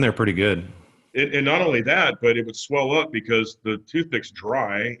stick in there pretty good. And not only that, but it would swell up because the toothpick's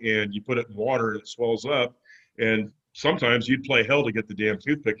dry, and you put it in water and it swells up. And sometimes you'd play hell to get the damn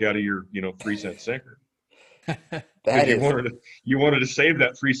toothpick out of your 3-cent sinker. You wanted to save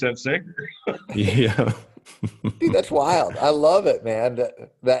that 3-cent sinker. Yeah. Dude, that's wild. I love it, man.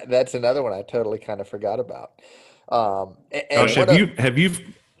 That's another one I totally kind of forgot about. Gosh, have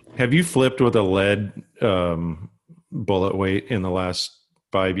you flipped with a lead bullet weight in the last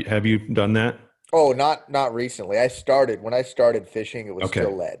 5 years? Have you done that? Oh, not recently. When I started fishing, it was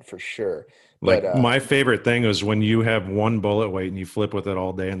still lead for sure. But my favorite thing is when you have one bullet weight and you flip with it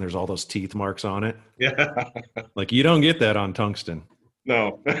all day and there's all those teeth marks on it. Yeah. Like you don't get that on tungsten.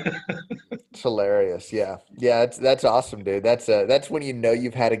 No. It's hilarious. Yeah. Yeah, that's awesome, dude. That's when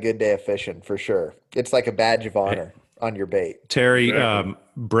you've had a good day of fishing for sure. It's like a badge of honor on your bait. Terry, exactly.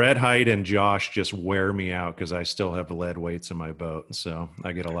 Brett Height and Josh just wear me out because I still have lead weights in my boat. So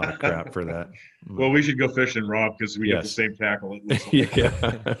I get a lot of crap for that. Well, we should go fishing, Rob, because we get the same tackle. Yeah.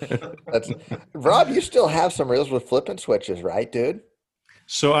 Rob, you still have some reels with flipping switches, right, dude?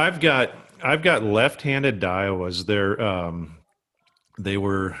 So I've got left-handed Daiwas. They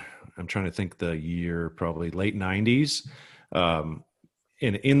were, I'm trying to think the year, probably late 90s.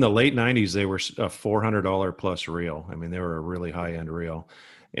 In the late 90s, they were a $400 plus reel. I mean, they were a really high-end reel.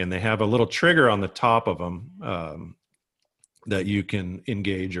 And they have a little trigger on the top of them that you can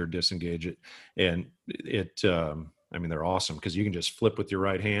engage or disengage it. And I mean, they're awesome because you can just flip with your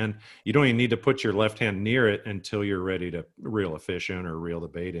right hand. You don't even need to put your left hand near it until you're ready to reel a fish in or reel the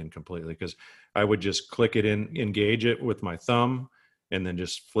bait in completely. Because I would just click it in, engage it with my thumb, and then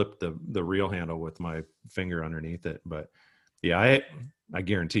just flip the reel handle with my finger underneath it. But yeah, I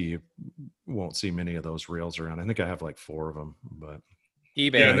guarantee you won't see many of those reels around. I think I have like 4 of them, but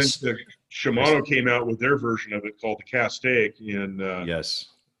eBay. Yeah, and then Shimano came out with their version of it called the Castaic in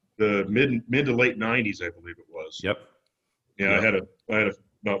the mid to late 90s, I believe it was. Yep. Yeah, yep. I had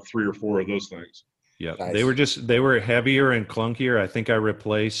about 3 or 4 of those things. Yeah, nice. they were heavier and clunkier. I think I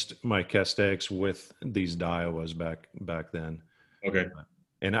replaced my Castaics with these Daiwas back then. Okay.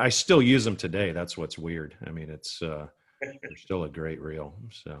 And I still use them today. That's what's weird. I mean, it's they're still a great reel.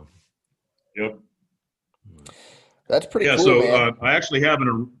 So. Yep. That's pretty cool, so man. I actually have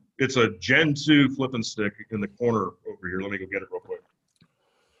it's a Gen 2 flipping stick in the corner over here. Let me go get it real quick.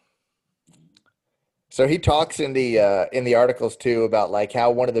 So he talks in the articles too about like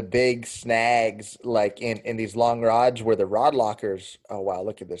how one of the big snags like in these long rods were the rod lockers. Oh wow,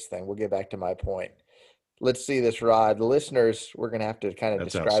 look at this thing. We'll get back to my point. Let's see this rod. The listeners, we're gonna have to kind of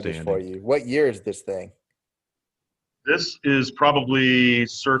describe this for you. What year is this thing? This is probably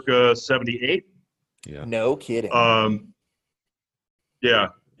circa 78. Yeah. No kidding. Yeah,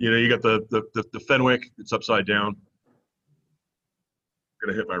 you got the Fenwick. It's upside down. I'm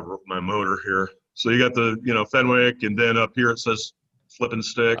gonna hit my motor here. So you got the Fenwick, and then up here it says flip and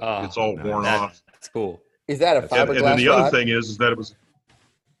stick. Oh, it's all worn nice. off. That's cool. Is that a fiberglass and then the other rod? thing is that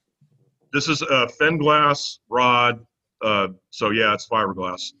this is a Fenglass rod. So yeah, it's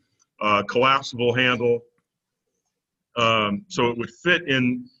fiberglass. Collapsible handle. So it would fit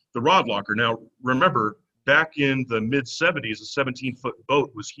in the rod locker. Now, remember, back in the mid-'70s, a 17-foot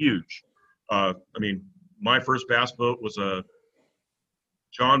boat was huge. I mean, my first bass boat was a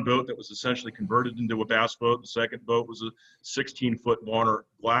John boat that was essentially converted into a bass boat. The second boat was a 16-foot water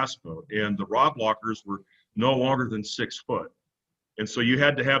glass boat, and the rod lockers were no longer than 6 foot. And so you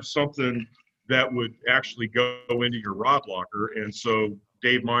had to have something that would actually go into your rod locker. And so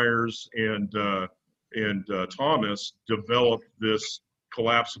Dave Myers and Thomas developed this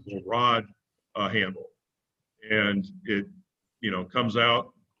collapsible rod handle, and it comes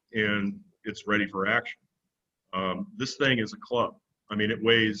out and it's ready for action. This thing is a club. I mean, it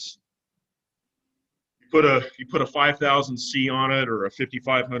weighs, you put a 5,000 C on it, or a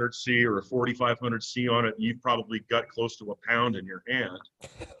 5,500 C, or a 4,500 C on it, you've probably got close to a pound in your hand.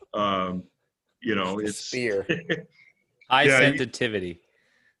 It's spear. High sensitivity.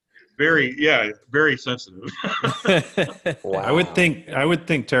 Very sensitive. Wow. I would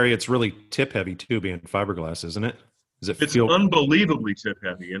think, Terry, it's really tip heavy too, being fiberglass, isn't it? It's unbelievably tip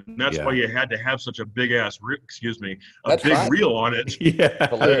heavy, and that's why you had to have such a big ass reel on it. Yeah.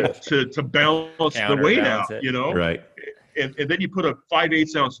 to balance the weight out, Right. And then you put a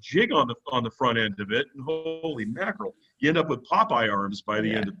 5/8 ounce jig on the front end of it, and holy mackerel, you end up with Popeye arms by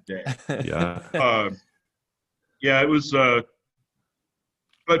the end of the day. Yeah. It was.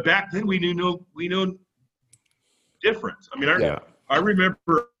 But back then we knew different. I mean, I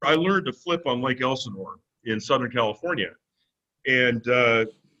remember I learned to flip on Lake Elsinore in Southern California, and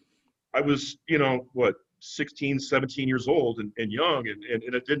I was 16, 17 years old and young, and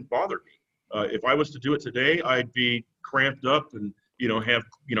it didn't bother me. If I was to do it today, I'd be cramped up and have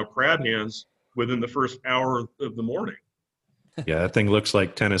crab hands within the first hour of the morning. Yeah, that thing looks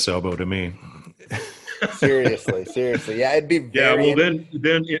like tennis elbow to me. Seriously. Yeah, it'd be very... Yeah, well,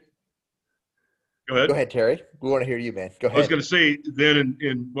 then go ahead. Go ahead, Terry. We want to hear you, man. Go ahead. I was going to say, then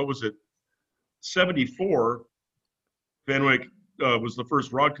in what was it, 74, Fenwick was the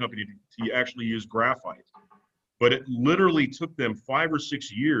first rod company to actually use graphite. But it literally took them 5 or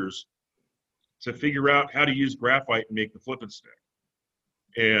 6 years to figure out how to use graphite and make the flip and stick.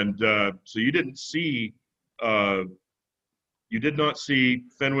 And so you did not see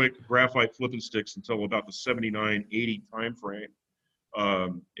Fenwick graphite flipping sticks until about the 79, 80 time frame.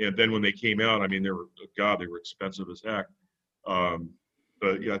 And then when they came out, I mean, they were expensive as heck.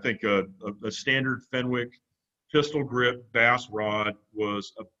 But yeah, I think a standard Fenwick pistol grip bass rod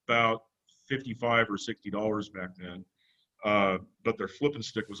was about $55 or $60 back then. But their flipping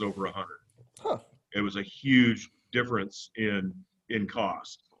stick was over $100. Huh. It was a huge difference in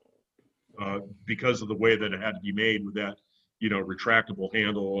cost because of the way that it had to be made with that retractable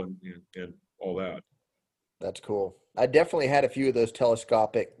handle and all that. That's cool. I definitely had a few of those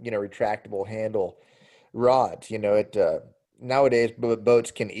telescopic, retractable handle rods. Nowadays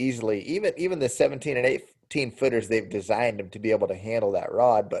boats can easily, even the 17 and 18 footers, they've designed them to be able to handle that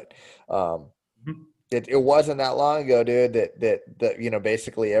rod. But it wasn't that long ago, dude, that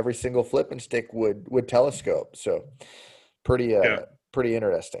basically every single flipping stick would telescope. So pretty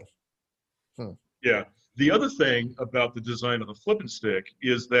interesting. Yeah. The other thing about the design of the flipping stick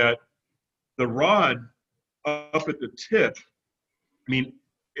is that the rod up at the tip, I mean,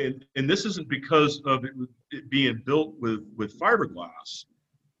 and this isn't because of it being built with fiberglass,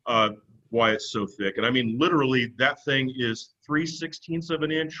 why it's so thick. And I mean, literally, that thing is 3/16 of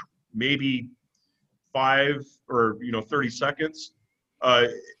an inch, maybe 5 or 30 seconds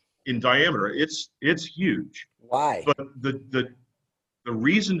in diameter. It's huge. Why? But the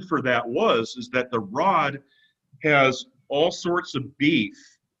reason for that is that the rod has all sorts of beef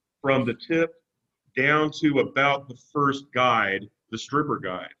from the tip down to about the first guide, the stripper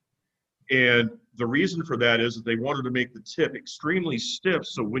guide. And the reason for that is that they wanted to make the tip extremely stiff,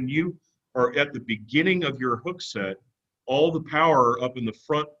 so when you are at the beginning of your hook set, all the power up in the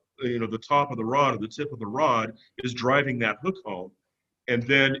front, the top of the rod or the tip of the rod is driving that hook home. And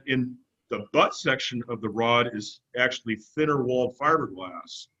then in the butt section of the rod is actually thinner walled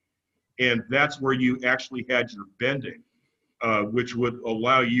fiberglass. And that's where you actually had your bending, which would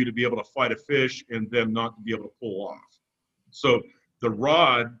allow you to be able to fight a fish and them not to be able to pull off. So the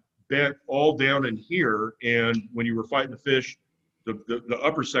rod bent all down in here, and when you were fighting the fish, the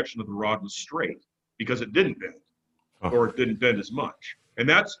upper section of the rod was straight because it didn't bend. or it didn't bend as much. And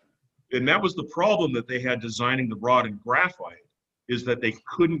that was the problem that they had designing the rod in graphite, is that they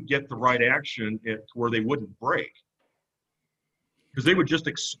couldn't get the right action to where they wouldn't break. Because they would just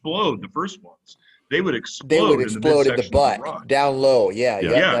explode, the first ones. They would explode in the butt, down low. Yeah,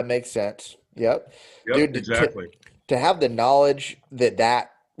 that makes sense. Yep, dude, exactly. To have the knowledge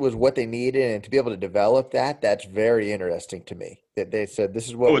that was what they needed and to be able to develop that's very interesting to me. That they said this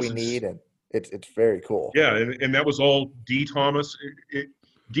is what we need, and it's very cool. Yeah, and that was all D. Thomas.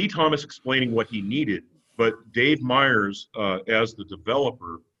 D. Thomas explaining what he needed, but Dave Myers, as the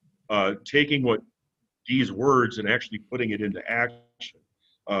developer, taking what D's words and actually putting it into action.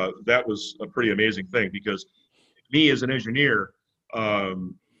 That was a pretty amazing thing, because me as an engineer, I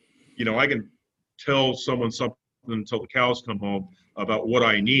can tell someone something until the cows come home about what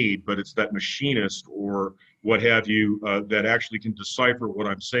I need, but it's that machinist or what have you that actually can decipher what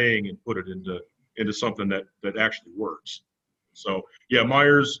I'm saying and put it into something that actually works. So yeah,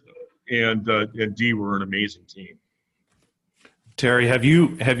 Myers and D were an amazing team. Terry, have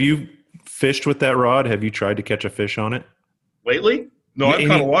you fished with that rod? Have you tried to catch a fish on it lately? No, I've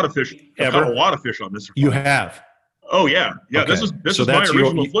caught a lot of fish. I've caught a lot of fish on this. You have? Oh yeah. Okay. This is my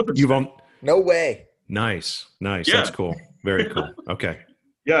original flipping stick. No way. Nice. Yeah. That's cool. Very cool. Okay.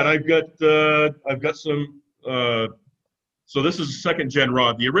 Yeah, and I've got some. So this is a second gen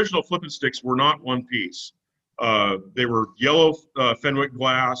rod. The original flipping sticks were not one piece. They were yellow Fenwick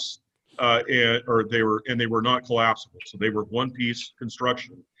glass, and they were not collapsible. So they were one piece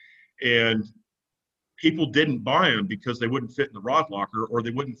construction, and people didn't buy them because they wouldn't fit in the rod locker or they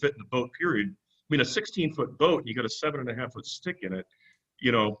wouldn't fit in the boat. Period. I mean, a 16-foot boat, you got a 7.5-foot stick in it.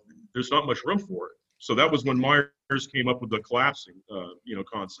 There's not much room for it. So that was when Myers came up with the collapsing,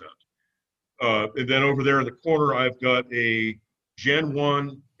 concept. And then over there in the corner, I've got a Gen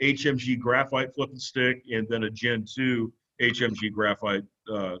 1 HMG graphite flipping stick, and then a Gen 2 HMG graphite,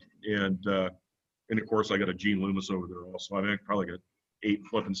 and of course I got a Gene Loomis over there also. I've probably got 8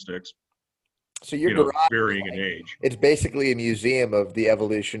 flipping sticks. So your garage, varying in age. It's basically a museum of the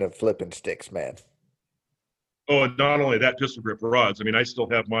evolution of flipping sticks, man. Oh, and not only that, pistol grip rods. I mean, I still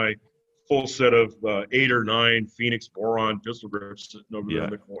have my full set of 8 or 9 Phoenix Boron pistol grips sitting over there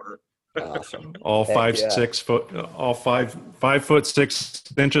in the corner. Awesome. All 6 foot, all 5 foot 6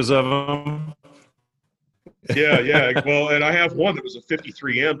 inches of them. Yeah. Well, and I have one that was a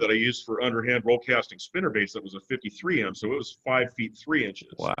 53M that I used for underhand roll casting spinner baits. That was a 53M, so it was 5 feet 3 inches.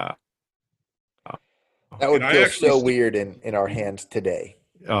 Wow. That would feel so weird in our hands today.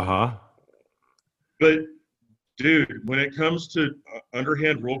 Uh-huh. But, dude, when it comes to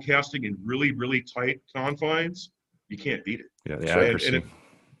underhand roll casting in really, really tight confines, you can't beat it. Yeah, the accuracy. And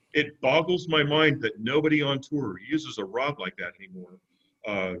it boggles my mind that nobody on tour uses a rod like that anymore,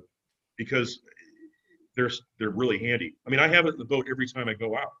 because they're really handy. I mean, I have it in the boat every time I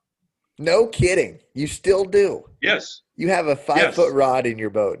go out. No kidding. You still do? Yes. You have a 5-foot rod in your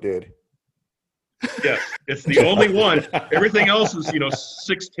boat, dude. Yes, it's the only one. Everything else is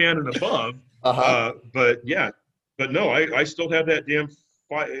 6'10" and above. But no, I still have that damn.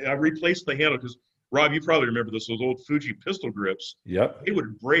 I replaced the handle because Rob, you probably remember this. Those old Fuji pistol grips. Yep. They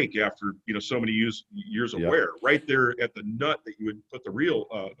would break after so many years of wear. Right there at the nut that you would put the reel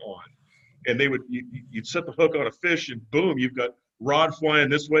on, and you'd set the hook on a fish, and boom, you've got rod flying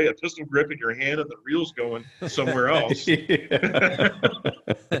this way, a pistol grip in your hand, and the reel's going somewhere else. Wow,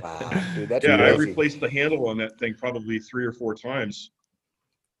 dude, that's crazy. I replaced the handle on that thing probably 3 or 4 times.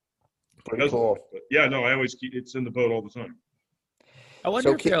 Pretty cool. But yeah, no, I always keep it's in the boat all the time. I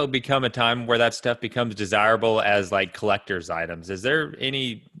wonder if there'll become a time where that stuff becomes desirable as like collector's items. Is there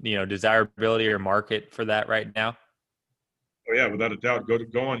any desirability or market for that right now? Oh yeah, without a doubt. Go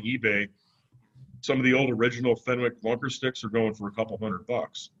on eBay. Some of the old original Fenwick bunker sticks are going for a couple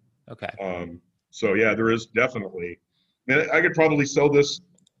 $100. Okay. So yeah, there is definitely. I could probably sell this,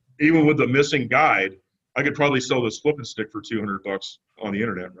 even with the missing guide. I could probably sell this flipping stick for $200 on the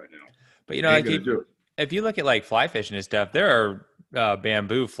internet right now. But if you look at like fly fishing and stuff, there are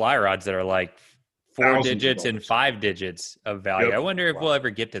bamboo fly rods that are like 4 digits and 5 digits of value. Yep. I wonder if we'll ever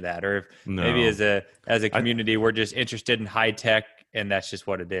get to that, or if maybe as a community we're just interested in high tech and that's just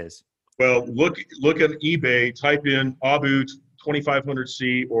what it is. Well, look at eBay. Type in Abu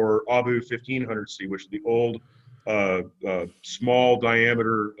 2500C or Abu 1500C, which is the old small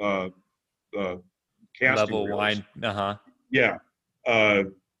diameter casting level reels. wine. Yeah,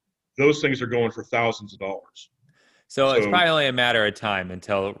 those things are going for thousands of dollars. So it's probably only a matter of time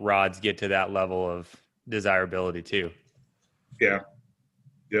until rods get to that level of desirability too. Yeah.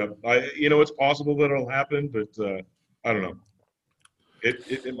 It's possible that it'll happen, but I don't know.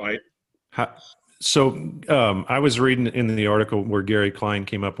 It might. So I was reading in the article where Gary Klein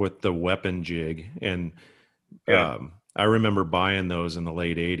came up with the weapon jig, and I remember buying those in the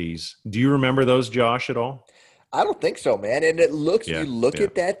late 80s. Do you remember those, Josh, at all? I don't think so, man. And it looks, Yeah, you look yeah.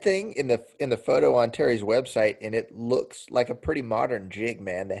 at that thing in the photo on Terry's website, and it looks like a pretty modern jig,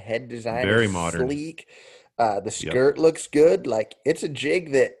 man. The head design Very is modern. sleek. The Yep. skirt looks good. Like, it's a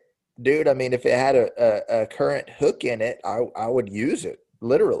jig that, dude, I mean, if it had a current hook in it, I would use it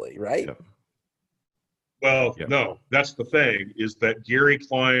literally, right? Yep. Well, Yep. no, that's the thing, is that Gary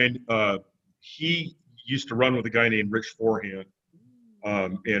Klein, he used to run with a guy named Rich Forehand.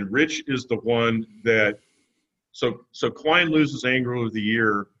 And Rich is the one that, so Klein loses Angler of the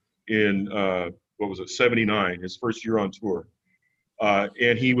Year in, what was it, 79, his first year on tour.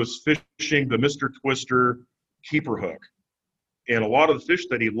 And he was fishing the Mr. Twister keeper hook. And a lot of the fish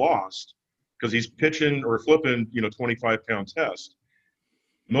that he lost, because he's pitching or flipping, 25-pound test,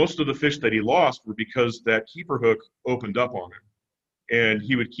 most of the fish that he lost were because that keeper hook opened up on him. And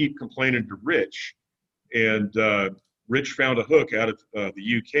he would keep complaining to Rich. And Rich found a hook out of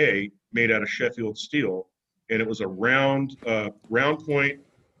the UK made out of Sheffield steel. And it was a round point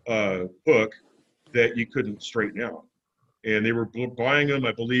hook that you couldn't straighten out. And they were buying them,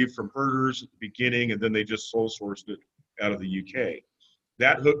 I believe, from herders at the beginning, and then they just sole sourced it out of the UK.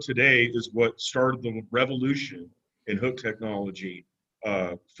 That hook today is what started the revolution in hook technology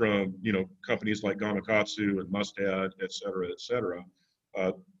from companies like Gamakatsu and Mustad, et cetera, et cetera.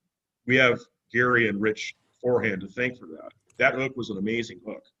 We have Gary and Rich Forehand to thank for that. That hook was an amazing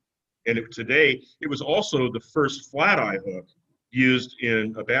hook. And today, it was also the first flat eye hook used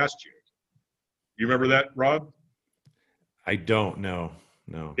in a bass jig. You remember that, Rob? I don't know.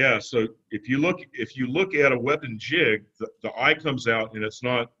 No. Yeah. So if you look at a weapon jig, the eye comes out and it's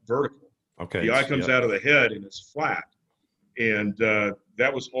not vertical. Okay. The eye comes out of the head and it's flat. And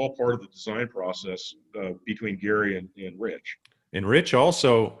that was all part of the design process between Gary and Rich. And Rich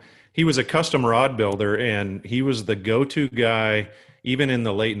also, he was a custom rod builder, and he was the go-to guy even in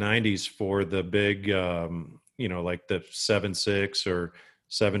the late 90s for the big, like the 7.6 or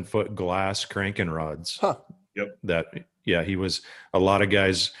 7-foot glass cranking rods. Huh. Yep. He was a lot of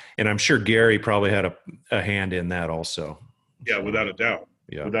guys, and I'm sure Gary probably had a hand in that also. Yeah, without a doubt.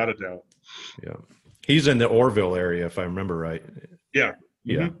 Yeah. Without a doubt. Yeah. He's in the Orville area, if I remember right. Yeah.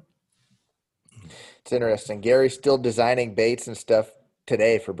 Yeah. Mm-hmm. It's interesting. Gary's still designing baits and stuff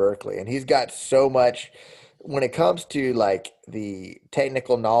today for Berkley, and he's got so much when it comes to like the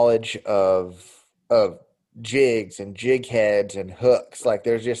technical knowledge of jigs and jig heads and hooks. Like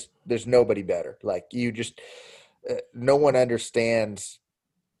there's nobody better. Like you just no one understands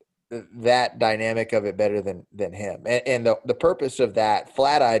that dynamic of it better than him. And the purpose of that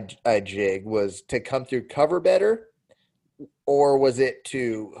flat eye jig was to come through cover better, or was it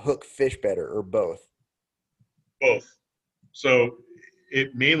to hook fish better, or both? Both. So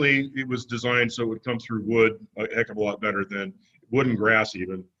it was designed so it would come through wood a heck of a lot better than wood and grass,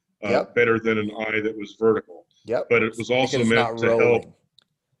 even better than an eye that was vertical. Yep. But it was also meant to help.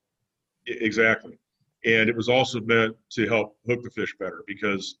 Exactly. And it was also meant to help hook the fish better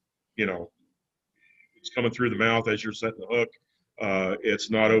because, it's coming through the mouth as you're setting the hook.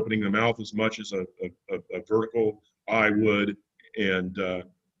 It's not opening the mouth as much as a vertical eye would. And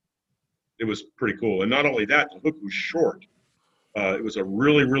it was pretty cool. And not only that, the hook was short. It was a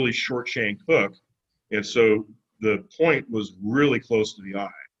really, really short shank hook. And so the point was really close to the eye.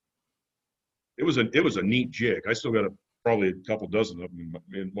 It was a neat jig. I still got probably a couple dozen of them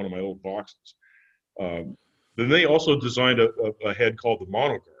in one of my old boxes. Then they also designed a head called the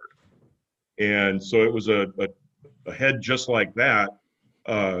Monoguard. And so it was a head just like that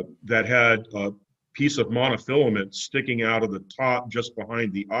that had a piece of monofilament sticking out of the top just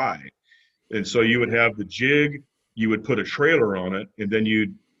behind the eye. And so you would have the jig, you would put a trailer on it, and then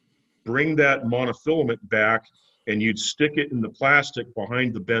you'd bring that monofilament back and you'd stick it in the plastic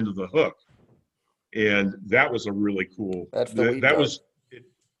behind the bend of the hook. And that was a really cool. That's the Weed Guard.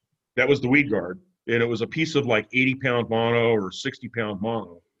 That was the Weed Guard. And it was a piece of like 80-pound mono or 60-pound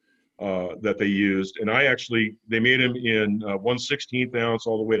mono that they used. And they made them in 1/16 ounce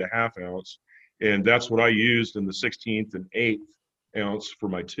all the way to ½ ounce. And that's what I used in the 16th and 8th ounce for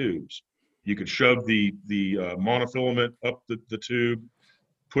my tubes. You could shove the monofilament up the tube,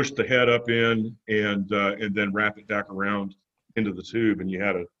 push the head up in, and then wrap it back around into the tube, and you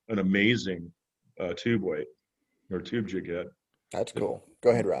had an amazing tube weight or tube jig head. That's cool.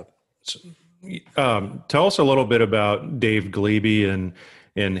 Go ahead, Rob. Tell us a little bit about Dave Glebe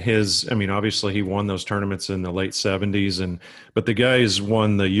and his. I mean, obviously he won those tournaments in the late 70s, but the guy's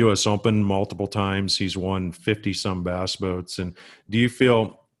won the U.S. Open multiple times. He's won 50 some bass boats. And do you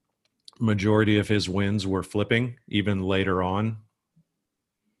feel majority of his wins were flipping, even later on?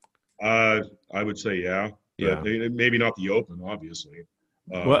 I would say, yeah. Yeah. Maybe not the Open, obviously.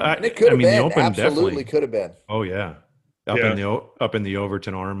 Well, it could have been. The Open Absolutely definitely could have been. Oh yeah, up in the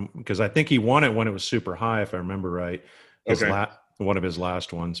Overton Arm, because I think he won it when it was super high, if I remember right. One of his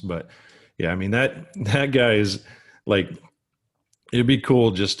last ones, but yeah, I mean that guy is like, it'd be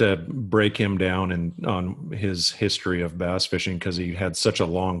cool just to break him down and on his history of bass fishing, because he had such a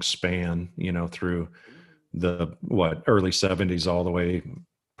long span, through the early 70s all the way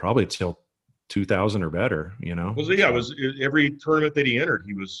probably till 2000 or better, It was every tournament that he entered,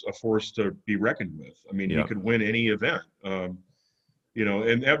 he was a force to be reckoned with. I mean, he could win any event. And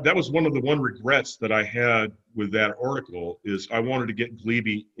that was one of the regrets that I had with that article, is I wanted to get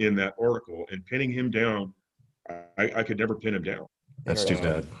Glebe in that article, and pinning him down, I could never pin him down. That's too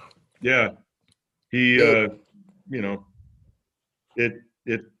bad. Yeah. He, I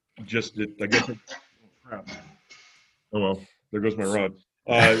guess crap. Oh, well, there goes my rod.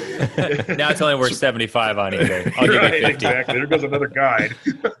 Now it's only worth 75 on eBay. I'll give you 50. Exactly. There goes another guide.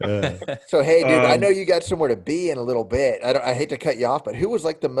 So, hey, dude, I know you got somewhere to be in a little bit. I hate to cut you off, but who's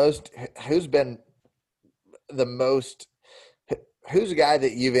been the most, who's a guy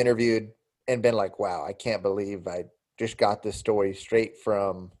that you've interviewed and been like, wow, I can't believe I just got this story straight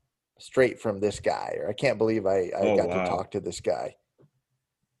from this guy, or I can't believe I got to talk to this guy?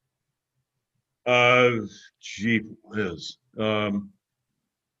 Gee whiz.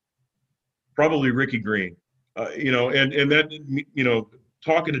 Probably Ricky Green, and that,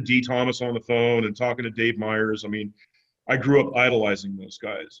 talking to D. Thomas on the phone and talking to Dave Myers. I mean, I grew up idolizing those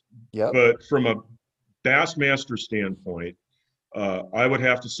guys. Yeah. But from a Bassmaster standpoint, I would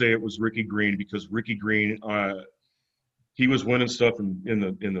have to say it was Ricky Green, because Ricky Green, he was winning stuff in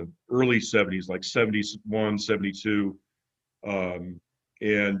the early 70s, like 71, 72. And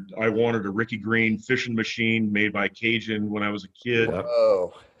I wanted a Ricky Green fishing machine made by Cajun when I was a kid.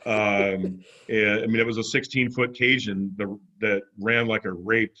 Oh. And I mean, it was a 16-foot Cajun that ran like a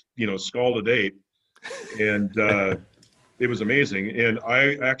raped, scalded ape. And it was amazing. And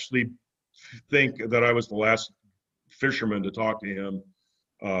I actually think that I was the last fisherman to talk to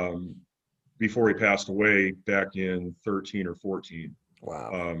him before he passed away back in 13 or 14.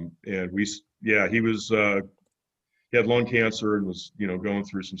 Wow. And he was, he had lung cancer and was, going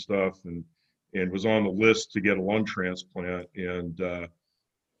through some stuff, and was on the list to get a lung transplant. And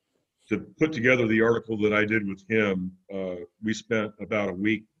to put together the article that I did with him, we spent about a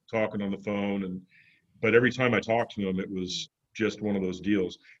week talking on the phone, but every time I talked to him, it was just one of those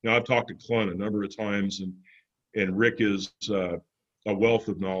deals. Now, I've talked to Clun a number of times, and Rick is a wealth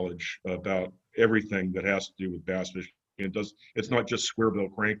of knowledge about everything that has to do with bass fishing. It's not just square bill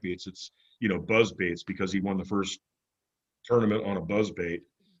crankbaits, it's, buzz baits, because he won the first tournament on a buzz bait,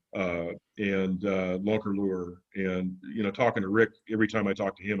 and lunker lure. And, talking to Rick, every time I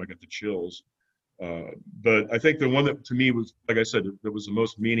talk to him, I get the chills. But I think the one that to me was, like I said, that was the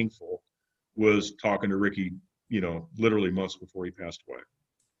most meaningful was talking to Ricky, literally months before he passed away.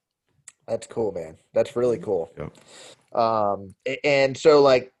 That's cool, man. That's really cool. Yeah. And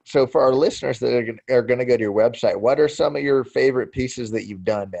so for our listeners that are going to go to your website, what are some of your favorite pieces that you've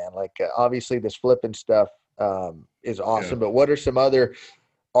done, man? Like obviously this flipping stuff is awesome, but what are some other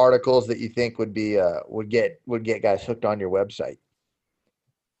articles that you think would get guys hooked on your website?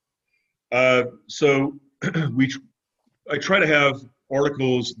 So I try to have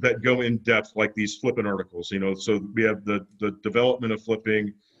articles that go in depth, like these flipping articles, so we have the development of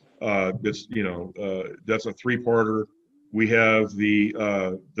flipping. That's a 3-parter. We have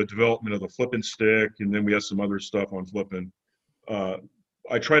the development of the flipping stick, and then we have some other stuff on flipping.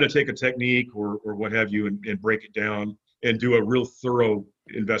 I try to take a technique or what have you and break it down and do a real thorough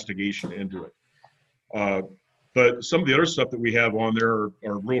investigation into it. But some of the other stuff that we have on there are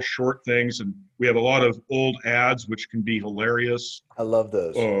real short things, and we have a lot of old ads, which can be hilarious. I love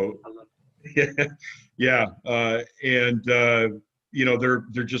those. Yeah. And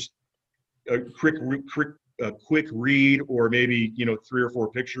they're just a quick read, or maybe 3 or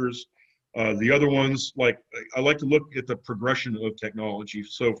 4 pictures. The other ones, like I like to look at the progression of technology.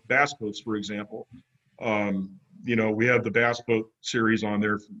 So bass boats, for example, we have the bass boat series on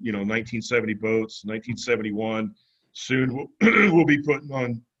there. 1970 boats, 1971. Soon we'll be putting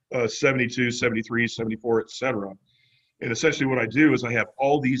on 72, 73, 74, etc. And essentially, what I do is I have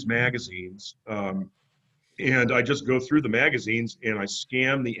all these magazines, and I just go through the magazines and I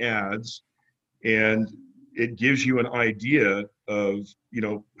scan the ads, and it gives you an idea of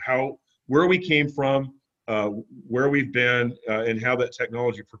where we came from, where we've been, and how that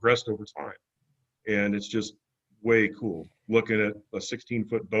technology progressed over time. And it's just way cool looking at a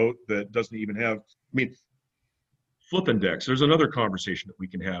 16-foot boat that doesn't even have, I mean, flipping decks. There's another conversation that we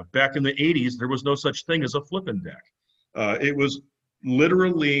can have. Back in the 80s, there was no such thing as a flipping deck. It was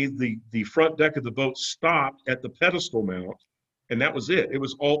literally the front deck of the boat stopped at the pedestal mount, and that was it. It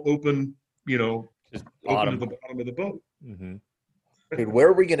was all open, Just open to the bottom of the boat. Mm-hmm. Dude, where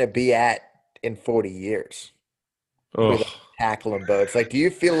are we going to be at in 40 years? With tackling boats. Like, do you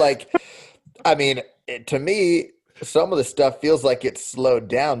feel like, I mean, to me, some of the stuff feels like it's slowed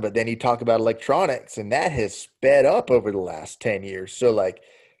down, but then you talk about electronics and that has sped up over the last 10 years. So like,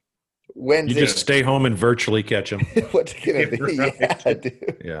 when you just stay home and virtually catch them. What's it going to be? Right. Yeah,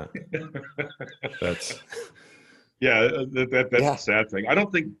 dude. Yeah. That's a sad thing. I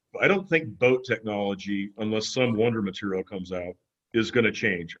don't think boat technology, unless some wonder material comes out, is going to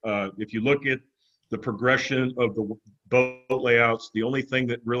change. If you look at the progression of the boat layouts, the only thing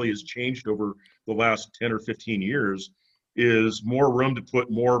that really has changed over the last 10 or 15 years is more room to put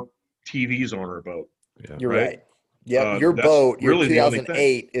more TVs on our boat. Yeah. You're right. Yep. Your boat, your really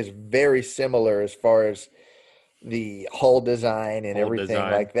 2008 is very similar as far as the hull design and everything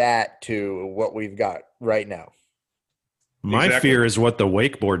like that to what we've got right now. My fear is what the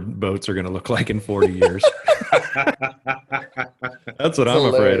wakeboard boats are going to look like in 40 years. That's what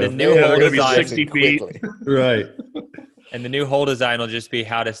I'm afraid The of. new hull they're going to be design, 60 feet. Right. and the new hull design will just be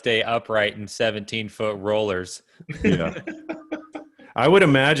how to stay upright in 17-foot rollers. Yeah. I would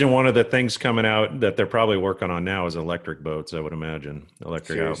imagine one of the things coming out that they're probably working on now is electric boats. I would imagine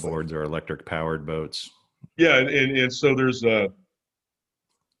electric outboards or electric powered boats. Yeah, and so there's Ike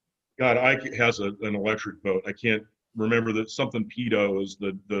has an electric boat. I can't remember that something Pedo is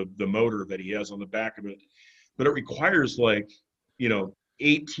the motor that he has on the back of it, but it requires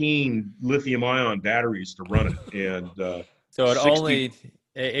 18 lithium ion batteries to run it, and so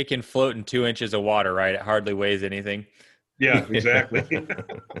it can float in 2 inches of water, right? It hardly weighs anything. Yeah, exactly.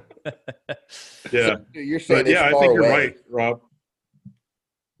 Yeah, so you're saying I think you're right, Rob.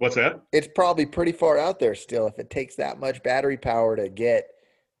 What's that? It's probably pretty far out there still if it takes that much battery power to get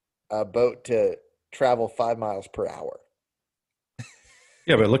a boat to travel 5 miles per hour.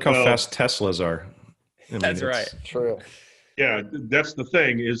 Yeah, but look how fast Teslas are. I mean, that's right. True. Yeah, that's the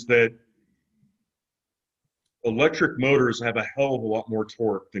thing, is that electric motors have a hell of a lot more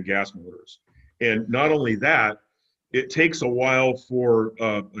torque than gas motors. And not only that, it takes a while for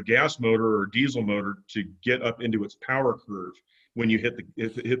a gas motor or diesel motor to get up into its power curve when you hit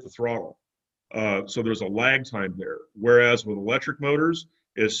the throttle. So there's a lag time there. Whereas with electric motors,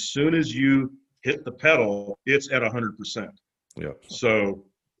 as soon as you hit the pedal, it's at 100%. Yeah. So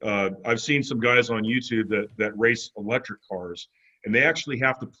I've seen some guys on YouTube that race electric cars, and they actually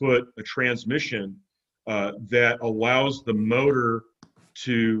have to put a transmission that allows the motor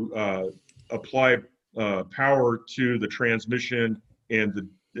to apply power to the transmission and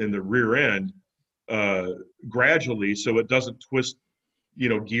the rear end gradually, so it doesn't twist,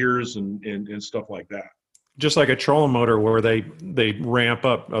 gears and stuff like that. Just like a trolling motor where they ramp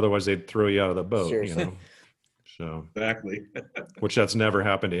up, otherwise they'd throw you out of the boat. Seriously. So Exactly. which that's never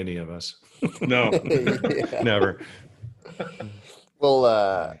happened to any of us. No. Yeah. Never.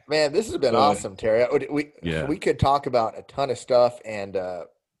 Well, man, this has been awesome, Terry. We could talk about a ton of stuff, and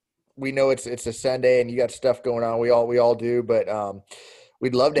we know it's a Sunday and you got stuff going on. We all do, but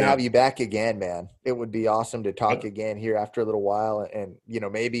we'd love to have you back again, man. It would be awesome to talk again here after a little while, and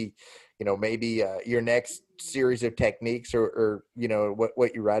maybe your next series of techniques or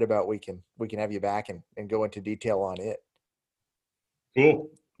what you write about, we can have you back and go into detail on it.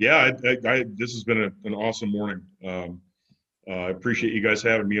 Cool. Yeah, this has been an awesome morning. I appreciate you guys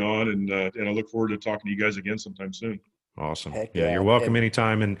having me on, and I look forward to talking to you guys again sometime soon. Awesome. Heck Yeah, yeah. you're welcome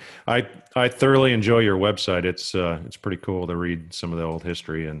anytime. And I thoroughly enjoy your website. It's pretty cool to read some of the old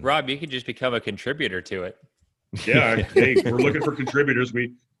history. And Rob, you could just become a contributor to it. Yeah, hey, we're looking for contributors.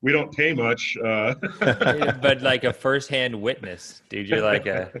 We don't pay much, but like a firsthand witness, dude. You're like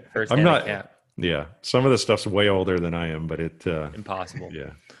a firsthand account. Yeah, some of the stuff's way older than I am, but Impossible. Yeah.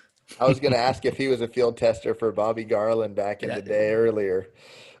 I was going to ask if he was a field tester for Bobby Garland back in the day earlier.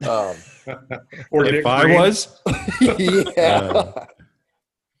 or if Nick I Green. was, yeah.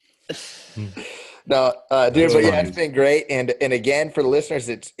 No, dude, but yeah, it's been great. And again, for the listeners,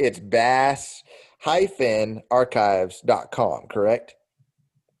 it's bass-archives.com, correct?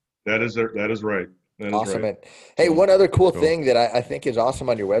 That is right. That Awesome. is right. And hey, one other cool thing that I think is awesome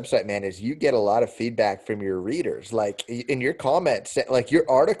on your website, man, is you get a lot of feedback from your readers. Like in your comments, like your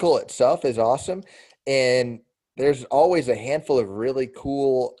article itself is awesome. And there's always a handful of really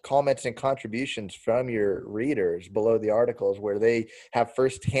cool comments and contributions from your readers below the articles where they have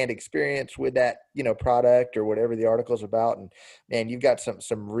firsthand experience with that, product or whatever the article is about. And man, you've got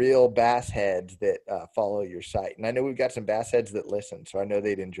some real bass heads that follow your site. And I know we've got some bass heads that listen, so I know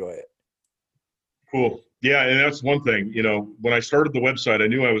they'd enjoy it. Cool. Yeah. And that's one thing, when I started the website, I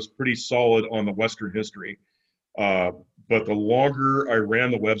knew I was pretty solid on the Western history. But the longer I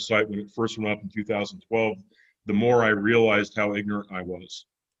ran the website when it first went up in 2012, the more I realized how ignorant I was.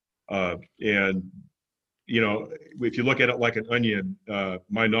 And, if you look at it like an onion,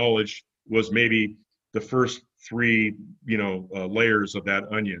 my knowledge was maybe the first three, layers of that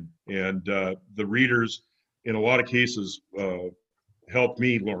onion. And the readers, in a lot of cases, helped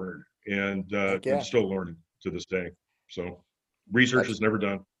me learn, and I'm still learning to this day. So research is never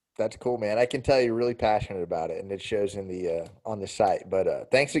done. That's cool, man. I can tell you're really passionate about it, and it shows in the on the site. But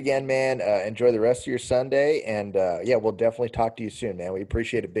thanks again, man. Enjoy the rest of your Sunday, and we'll definitely talk to you soon, man. We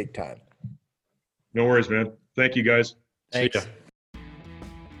appreciate it big time. No worries, man. Thank you, guys. Thanks.